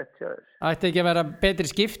 það rétt hjá þér. Ætti ekki að vera betri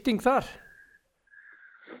skipting þar?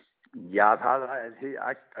 Já, það ætti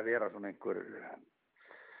að vera svona einhver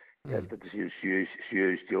ég held að þetta séu sjö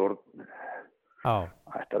stjórn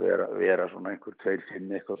ætti að vera svona einhver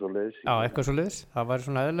 2-5 eitthvað svo leiðis. Já, eitthvað svo leiðis, það væri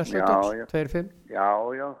svona eðlilega 2-5.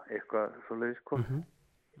 Já, eitthvað svo leiðis sko.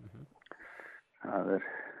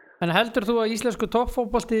 En heldur þú að íslensku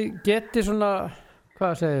toppfótbolti geti svona,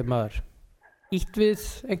 hvað segir maður, ítt við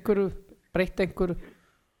einhverju, breytt einhverju?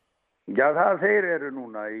 Já, þeir eru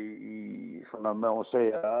núna í svona með að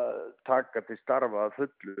segja taka til starfa að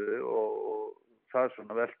fullu og það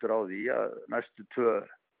svona veltur á því að næstu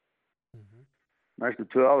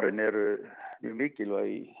 2 árin eru mjög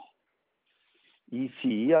mikilvæg í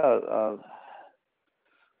því að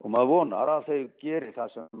og maður vonar að þau geri það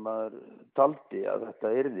sem maður taldi að þetta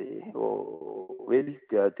yrði og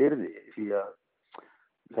vildi að þetta yrði því að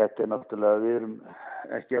þetta náttúrulega, við erum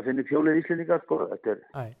ekki að finna upp hjólið Íslendingar, sko.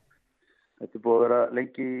 Þetta búið að vera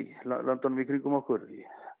lengi í löndunum í kringum okkur,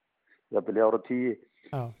 jafnvel í áratugum.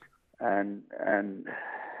 Já. En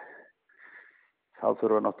þá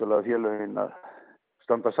þurfa náttúrulega félögin að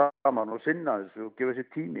standa saman og sinna þessu og gefa sér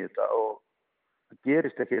tími í þetta og það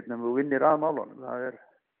gerist ekki nema þú vinnir að málunum.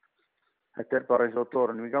 Þetta bara eins og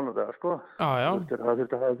dórunum í gamla daga, sko. Já. Það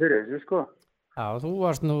þurfti að hafa fyrir þessu, sko. Já, þú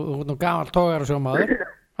varst nú gamall togarasjómaður.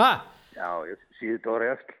 Ha? Já, síðu tóri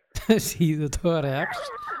eftir. Síðu tóri eftir.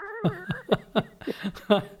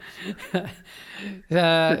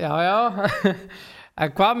 Já. En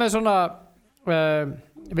hvað með svona,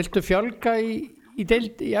 viltu fjölga í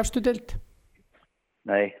deild, í efstu deild?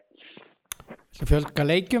 Nei. Viltu fjölga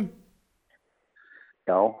leikjum?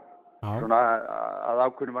 Já. Svona að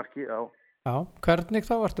ákveðnu marki, já. Já, hvernig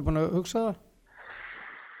þá? Ertu búin að hugsa það?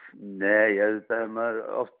 Nei, þetta er maður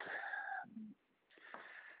oft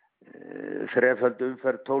þreföld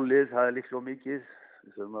umferð 12 lið, það er líklega mikið.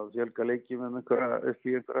 Við þurfum að fjölga leikjum upp í einhverja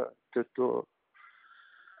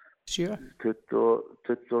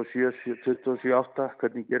 27, 8,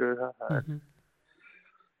 hvernig gerum við það?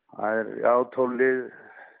 Það er, já, 12 lið,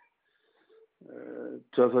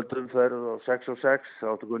 tvöföld umferð og 6 og 6, þá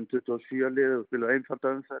áttu kunni 27 lið og spila einfalda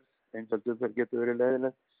umferð. Einfalda umferð getur verið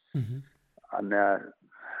leiðileg. Þannig að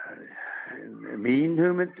mín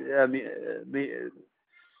hugmynd,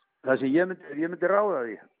 það sem ég myndi ráða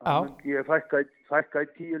því, ég fækka í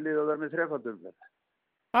 10 lið og verð með þrefalda umferð.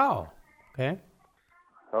 Já, ok.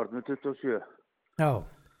 Það var með 27. Já.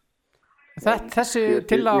 Þessi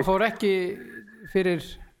tillaga fór ekki fyrir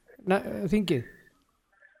þingið?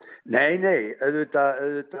 Nei, auðvitað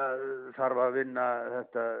þarf að vinna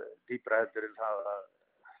þetta dýpra heldur en það að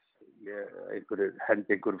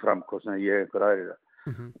hendi einhverjum fram, hvort sem ég einhver aðrir það.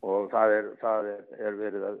 Og það er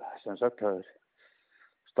verið að, sem sagt, það er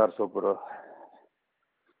starfshópur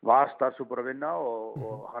var starfshópur að vinna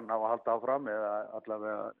og hann á að halda áfram eða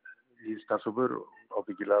allavega í starfshópur og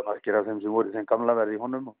ábyggilega margir af þeim sem voru í þeim gamla verði í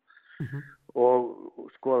honum og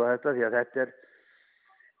skoða þetta því að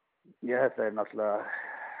þetta er náttúrulega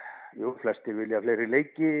flestir vilja fleiri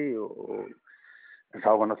leiki en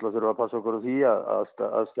þá var náttúrulega þurfa að passa okkur á því að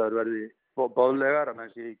aðstæður verði boðlegar að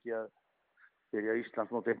menn sé ekki að byrja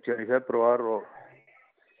Íslandsmót 50 í febrúar og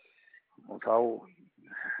þá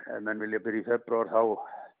ef menn vilja byrja í febrúar þá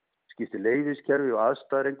skiptir leyfiskerfi og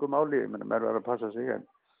aðstæður engum máli, menn verður að passa sig en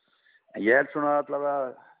ég held svona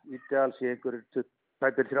allavega ideal sé einhverjir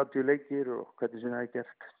 30 leikir og hvernig sem það er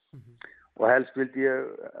gert og helst vildi ég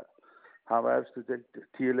hafa efstu deild,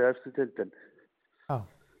 10 efstu deild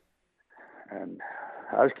en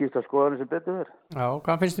það skipta skoðanir sem betur verður. Já,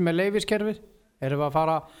 hvað finnst þið með leyfiskerfið? Erum við að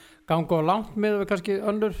fara ganga á langt með við kannski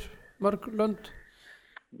önnur mörg lönd?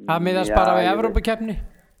 Það miðast bara við Evrópukeppni?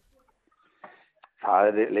 Það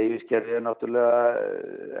er leyfiskerfið náttúrulega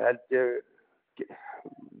held ég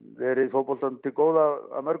verið fótboltan til góða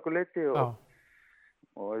að mörgu leyti og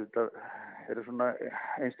þetta eru svona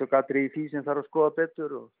einstök atriði í því sem þarf að skoða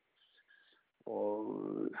betur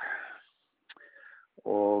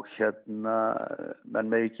og hérna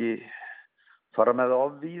menn með ekki fara með það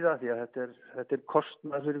ofvíða því að þetta er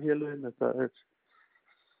kostnað fyrir félögin, þetta er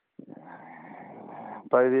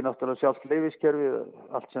bæði náttúrulega sjálft leyfiskerfið,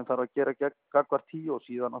 allt sem þarf að gera gagnvart tí og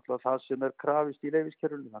síðan náttúrulega það sem er krafist í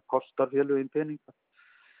leyfiskerfinu, það kostar félögin peninga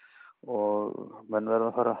og menn verða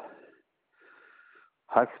að fara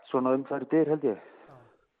hægt svona umfæri dyr held ég.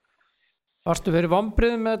 Varstu verið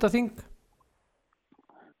vonbrigðum með þetta þing?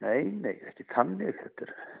 Nei, ekki þannig, þetta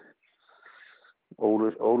er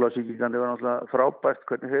Ólafsvíkingandi var náttúrulega frábært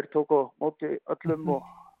hvernig þeir tóku á móti öllum og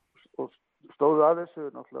stóðu að þessu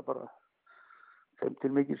náttúrulega bara þeim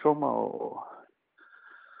til mikið sóma og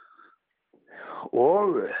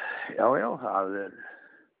já, það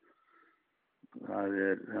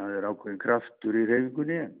er ákveðin kraftur í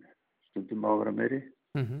hreyfingunni en stundum á að vera meiri.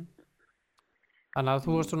 Þannig að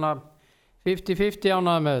þú varst svona 50-50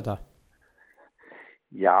 ánægður með þetta?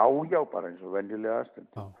 Já, bara eins og venjulega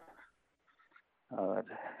stundum. Það er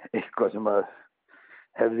eitthvað sem að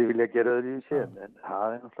hefði vilja gera öðru í sér en það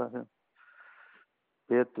er náttúrulega sem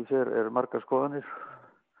betur fyrir eru margar skoðanir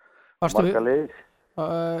margar leiðir.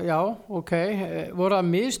 Já, ok. Voru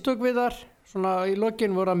það mistök við þar? Svona í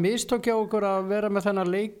lokin voru það mistök hjá okkur að vera með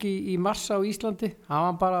þennan leik í mars á Íslandi? Það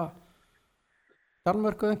var bara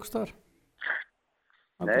Danmörku einhvers staðar?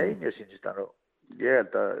 Nei, ég sýnist það og ég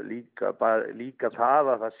held að líka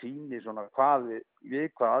það að það sýni svona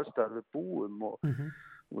við hvað aðstæður við búum og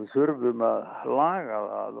við þurfum að laga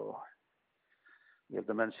það og ég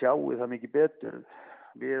held að menn sjáu það mikið betur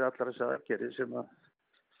við allar þessar aðgerðir sem að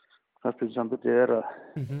knattspyrnusambandið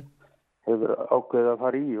hefur ákveðið að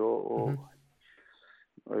fara í og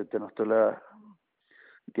þetta er náttúrulega,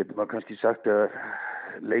 getur maður kannski sagt að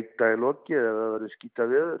leikdagi lokið eða það verður skýta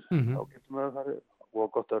viður, þá getur maður að fara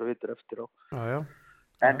og gott að vera vitur eftir á.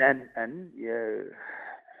 En ég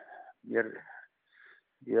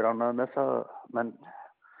er ánægður með það,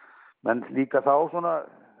 menn líka þá svona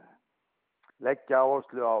leggja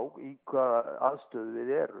áherslu á í hvaða aðstöðu við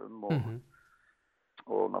erum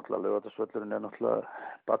og náttúrulega Laugardalsvöllurinn er náttúrulega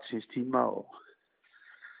barn síns tíma og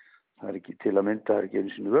það er ekki til að mynda, það er ekki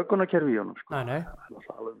einu sinni vökunarkerfi í honum, sko. Nei. Það er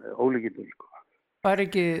alveg með ólíkindum, sko. Það er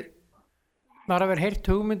ekki, maður hafa verið heyrt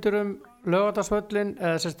hugmyndur Laugardalsvöllinn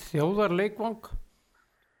eða þjóðarleikvang.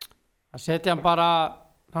 Það setja hann bara,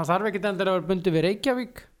 hann þarf ekki endur að vera bundið við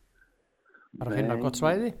Reykjavík. Bara að finna gott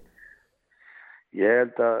svæði. Ég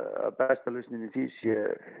held að besta lausnin í því sé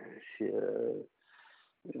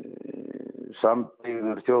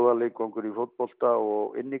sambyggður þjóðarleikvangur í fótbolta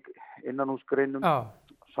og innanhúsgreinum.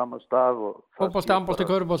 Saman stað og fótbolti, handbolti,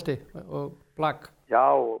 körfubolti og blak.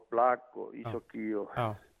 Já, og blak og íshokkí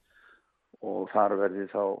og þar verði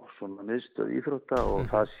þá svona miðstöð íþrótta og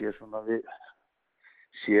það sé svona við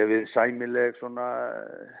sæmileg svona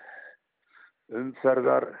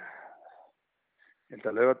umferðar. Ég held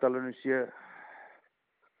að Laugardalurinn sé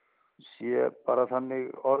bara þannig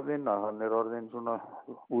orðin að hann er orðin svona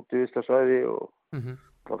útivistarsvæði og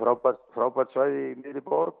frábært svæði í miðri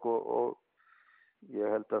borg og ég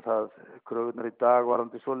held að það kröfunar í dag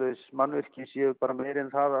varandi svoleiðis mannvirki séu bara meiri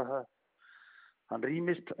en það að hann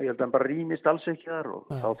rýmist, ég held að hann bara rýmist alls ekki þar og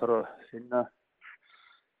þá þarf að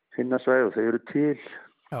finna svæði og þau eru til.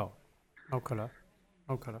 Já, nákvæmlega.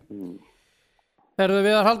 Herðu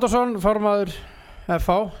Viðar Halldórsson, formaður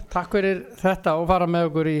FH, takk fyrir þetta og fara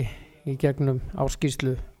með okkur í gegnum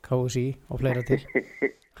áskýrslu KSÍ og fleira til.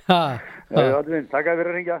 Takk fyrir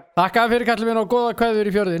að ringja. Takk fyrir kallið minn og góða kveður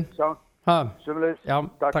í fjörðin. Sömuleiðis. Já,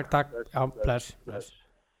 takk. Já, bless.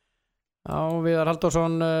 Já, Viðar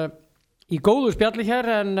Halldórsson í góðu spjalli hér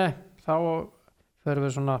en þá förum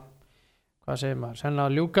við svona, hvað segir maður, sennilega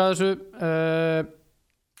að ljúka þessu.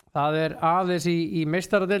 Það er aðeins í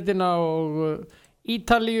meistaradeildina og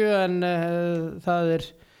Ítalíu en það er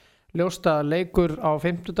ljóst að leikur á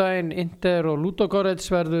fimmtudaginn Inter og Ludogorets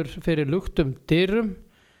verður fyrir luktum dyrum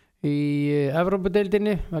í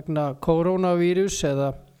Evrópudeildinni vegna koronavírus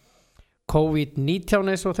eða COVID-19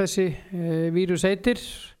 eins og þessi vírus heitir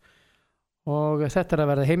og þetta er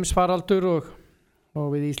að verða heimsfaraldur og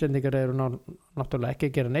við Íslendingar eru náttúrulega ekki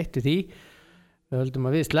að gera neitt í því. Við höldum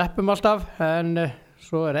að við sleppum alltaf en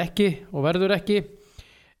svo er ekki og verður ekki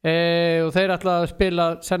og þeir ætla að spila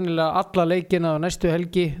sennilega alla leikina á næstu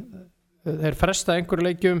helgi. Þeir fresta einhverju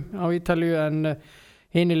leikjum á Ítalíu en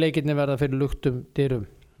hinni leikirnir verða fyrir luktum dyrum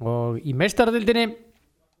og í meistaradeildinni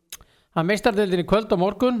kvöld á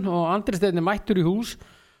morgun og Andri Steinn mættur í hús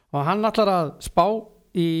og hann ætlar að spá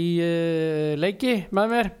í leiki með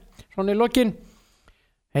mér svona í lokin.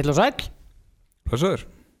 Heill og sæll. Blessaður.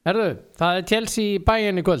 Herðu, það er Chelsea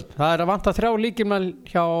Bayern í kvöld. Það er að vanta 3 lykilmenn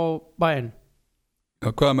hjá Bayern. Já,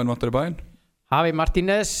 hvaða menn vantar í Bayern? Javi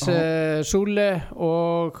Martínez, Súle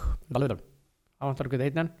og það vantar ekki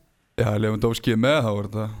einn enn. Já, Lewandowski með þá er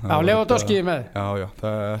þetta. Já, Lewandowski með. Já,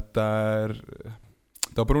 þetta er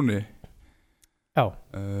brúni. Já.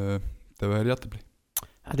 Það verður jafntefli.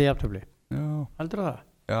 Þetta er jafntefli. Já. Heldur það?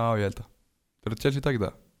 Já, ég held það. Það er Chelsea takið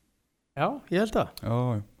það. Já, ég held það. Já,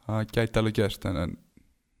 það gæti alveg gerst en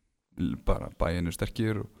bara Bayern er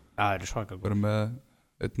sterkir og það er svaka góð. Verður með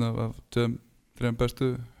einn af 2-3 bestu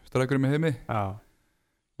strækurum í heimi. Já.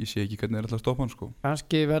 Ég sé ekki hvernig alltaf að stoppa hann sko.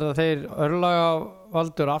 Kannski verða þeir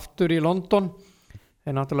örlagavaldur aftur í London.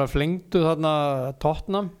 Þeir náttúrulega flengdu þarna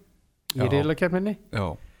Tottenham í riðlakeppninni. Já.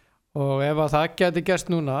 Og ef að það geti gerst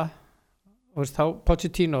núna þá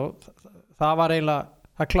Pochettino það var eiginlega,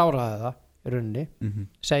 það kláraði það í rauninni,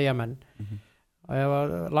 segja menn. Og ef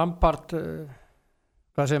að Lampard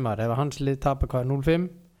hvað segir maður, ef hans lið tapar 0-5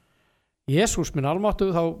 Jesús minn almáttu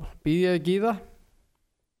þá býð ég ekki í það.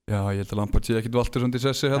 Já, ég held að Lampard sé ekkit valtur svona í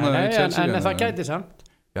sessi hérna í Chelsea. En það gæti samt.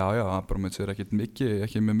 Já, hann bara með sér ekkit mikið,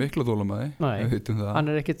 ekki með miklu þolinmæði. Nei,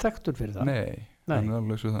 hann er ekki þekktur fyrir það. Nei, hann er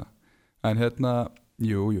alveg svo það. En hérna,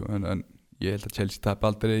 jú, en ég held að Chelsea tap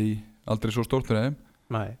aldrei svo stórt fyrir þeim.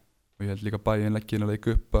 Nei. Og ég held líka Bayern leggin að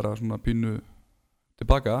leika upp bara svona pínu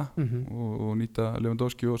tilbaka og nýta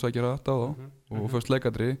Lewandowski og sækja rætt á þá og först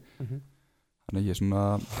leikadri. Þannig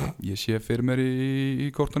ég sé fyrir mér í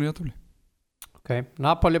kortan í jafntefli. Ok,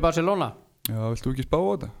 Napoli Barcelona. Já, vilt þú ekki spá á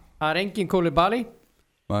þetta? Það er engin Koulibaly.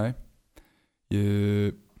 Nei.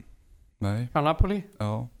 Nei. Á Napoli? Já.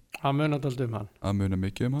 Það munar dálítið hann. Það munar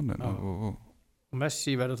mikið hann og og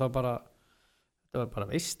Messi verður þá bara þetta var bara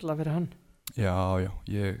veistla fyrir hann. Já,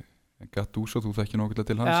 ég Gattuso, þú þekkir nokkulega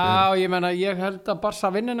til hans. Já, ég meina, ég held að Barca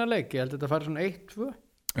vinnina leik, ég held að þetta fari svona 1-2.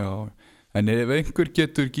 Já, en ef einhver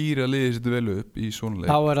getur gýra liðið sitt vel upp í svona leik,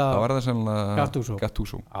 þá er það sennilega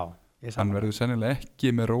Gattuso. Já, hann verður sennilega ekki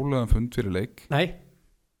með rólegan fund fyrir leik. Nei.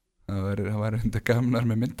 Það verður enda gamnar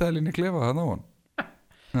með myndaðlinni klefa hann á hann.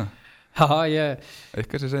 Já,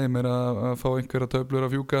 eitthvað sem segir mér að fá einhverja töflur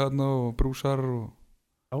að fjúka hann og brúsar og...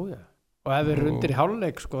 Já, og ef við erum undir í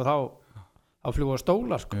hálfleik, sko, þá fljúa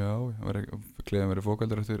stólar, sko. Já, kleðan verður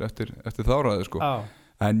fókaldur eftir þáraði, sko. Já.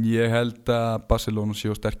 En ég held að Barcelona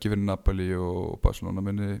sé sterkir fyrir Napoli og Barcelona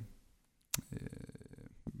muni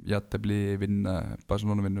jafntefli vinna,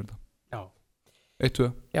 Barcelona vinnur þetta. Já.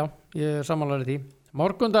 1-2. Já, ég er sammálaður því.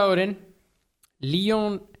 Morgundagurinn,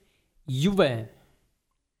 Lyon Juve.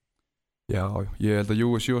 Já, ég held að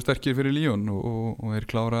Juve sé sterkir fyrir Lyon og þeir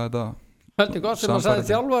klára þetta. Þetta er gott sem að sagði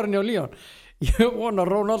þjálfarinn hjá Lyon. Ég vona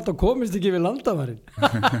að Ronaldo komist ekki við landamærin.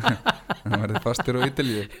 Það verður fastur á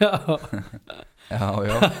Ítalíu. Já.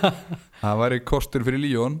 Það væri kostur fyrir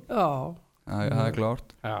Lyon. Já. Það er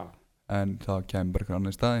klárt. Já. En það kemur bara grann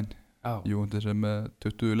í staðinn. Juventus er með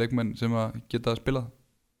 20 leikmenn sem að geta að spila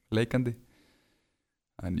leikandi.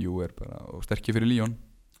 En Juve er bara sterkir fyrir Lyon.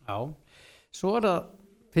 Já. Svo er það,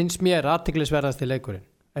 finnst mér athyglisverðasti leikurinn.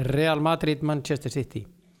 Real Madrid Manchester City.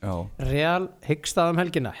 Já. Real hyggstað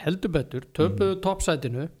helgina heldur betur, töpuðu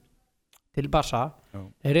toppsætinu til Barca.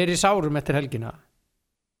 Þeir eru í sárum eftir helgina.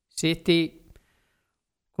 City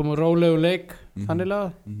komu rólegu leik þannig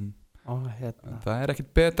lagað. Það er ekkit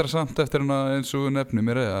betra samt eftir hana eins og nefnum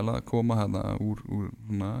er að koma hana úr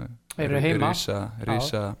hana, risa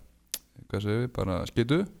hvað segir við, bara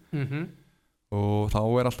skytu og þá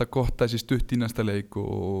er alltaf gott að þessi stutt í næsta leik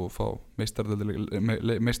og fá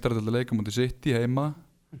meistardelda leik á móti City heima.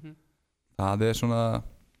 Það er svona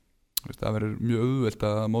það verður mjög auðvelt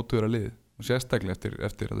að mótuðra lið og sérstaklega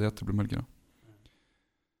eftir að það jafntefli helgina.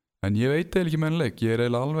 En ég veit eiginlega ekki með enn leik,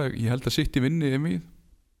 ég held að City vinni við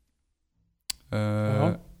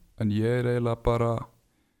en ég er eiginlega bara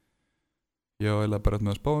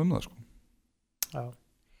með að spá það, sko. Já.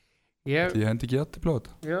 Ég hendi ekki jafntefli á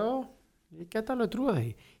þetta. Já, ég geti alveg trúið því.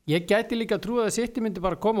 Ég geti líka trúið að City myndi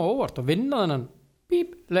bara koma óvart og vinna þennan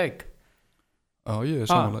leik. Já, ég er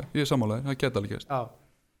sammálaður, það geti alveg gerst. Já.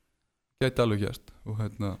 Geti alveg gerst og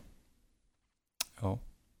já,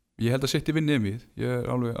 ég held að City vinni við, ég er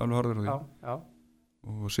alveg harður á því. Já.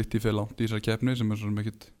 Og City fer langt í þessar keppni sem er svona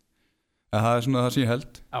mikið, það er svona það sem ég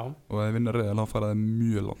held. Já. Og ef þeir vinna Real, þá fara þeir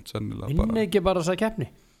mjög langt sennilega. Vinna ekki bara þessar keppni?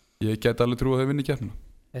 Ég geti alveg trú að þeir vinni keppnina.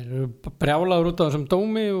 Þeir eru brjálaður út á þessum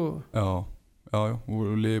dómi og... Já, og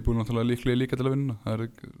liðið búin náttúrulega líka til að vinna. Það er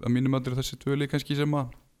að mínum aðrir þessi tvö lið kannski sem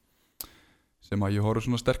að ég horf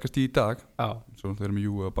svona sterkast í dag. Já. Svo þeir eru með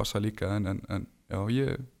Juve og Barca líka en já, ef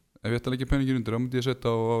ég ætla ekki peningin undir þá myndi ég setja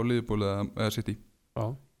á Liverpool eða City. Já.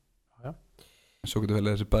 En svo getur vel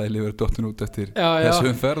að þessi bæði lið verið dottin út eftir þessu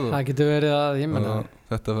umferð. Það getur verið að ég menna.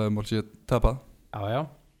 Þetta verður mál sér tapað. Já.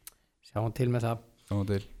 Sjáum til með það. Sjáum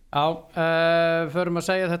til. Já, förum að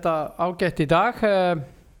segja þetta ágætt í dag.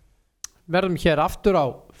 Verðum hér aftur á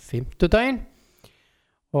fimmtudaginn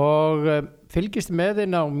og fylgist með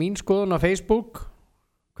inn á mín skoðun á Facebook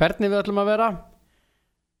hvernig við ætlum að vera.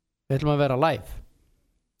 Við ætlum að vera live.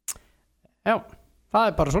 Já, það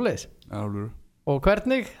er bara svoleiðis. Og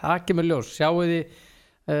hvernig, það kemur ljós. Sjáu þið,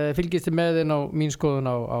 fylgist þið með inn á mín skoðun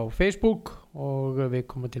á Facebook og við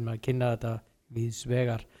komum til með að kynna þetta víðs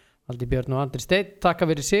vegar. Valdi Björn og Andri Steinn, takka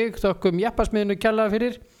fyrir sig. Þökkum Jeppasmiðinu kærlega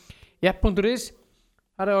fyrir. Jepp.is.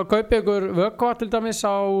 Það er að kaupa ykkur vökva til dæmis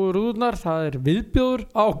á rúðurnar. Það er viðbjóður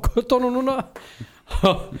á göttunum núna.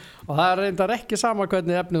 Og það er reyndar ekki sama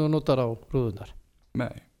hvernig efnið þú notar á rúðurnar.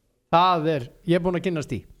 Nei. Ég er búin að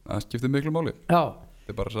kynnast í. Það skiptir miklu máli. Já.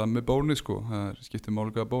 Það er bara sami bóni, sko. Það skiptir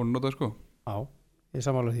máli hvað bóni notar, sko. Já, ég er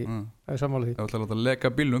sammála því. Ég er sammála því. Ef þú ætlar að láta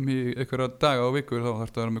leka bílnum í einhverja daga og vikur þá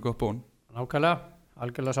þarf það að vera með gott bón. Nákvæmlega,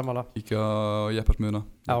 algjörlega sammála. Kíkja á Jeppasmiðuna.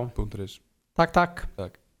 Já. .is. Takk.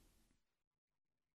 Takk.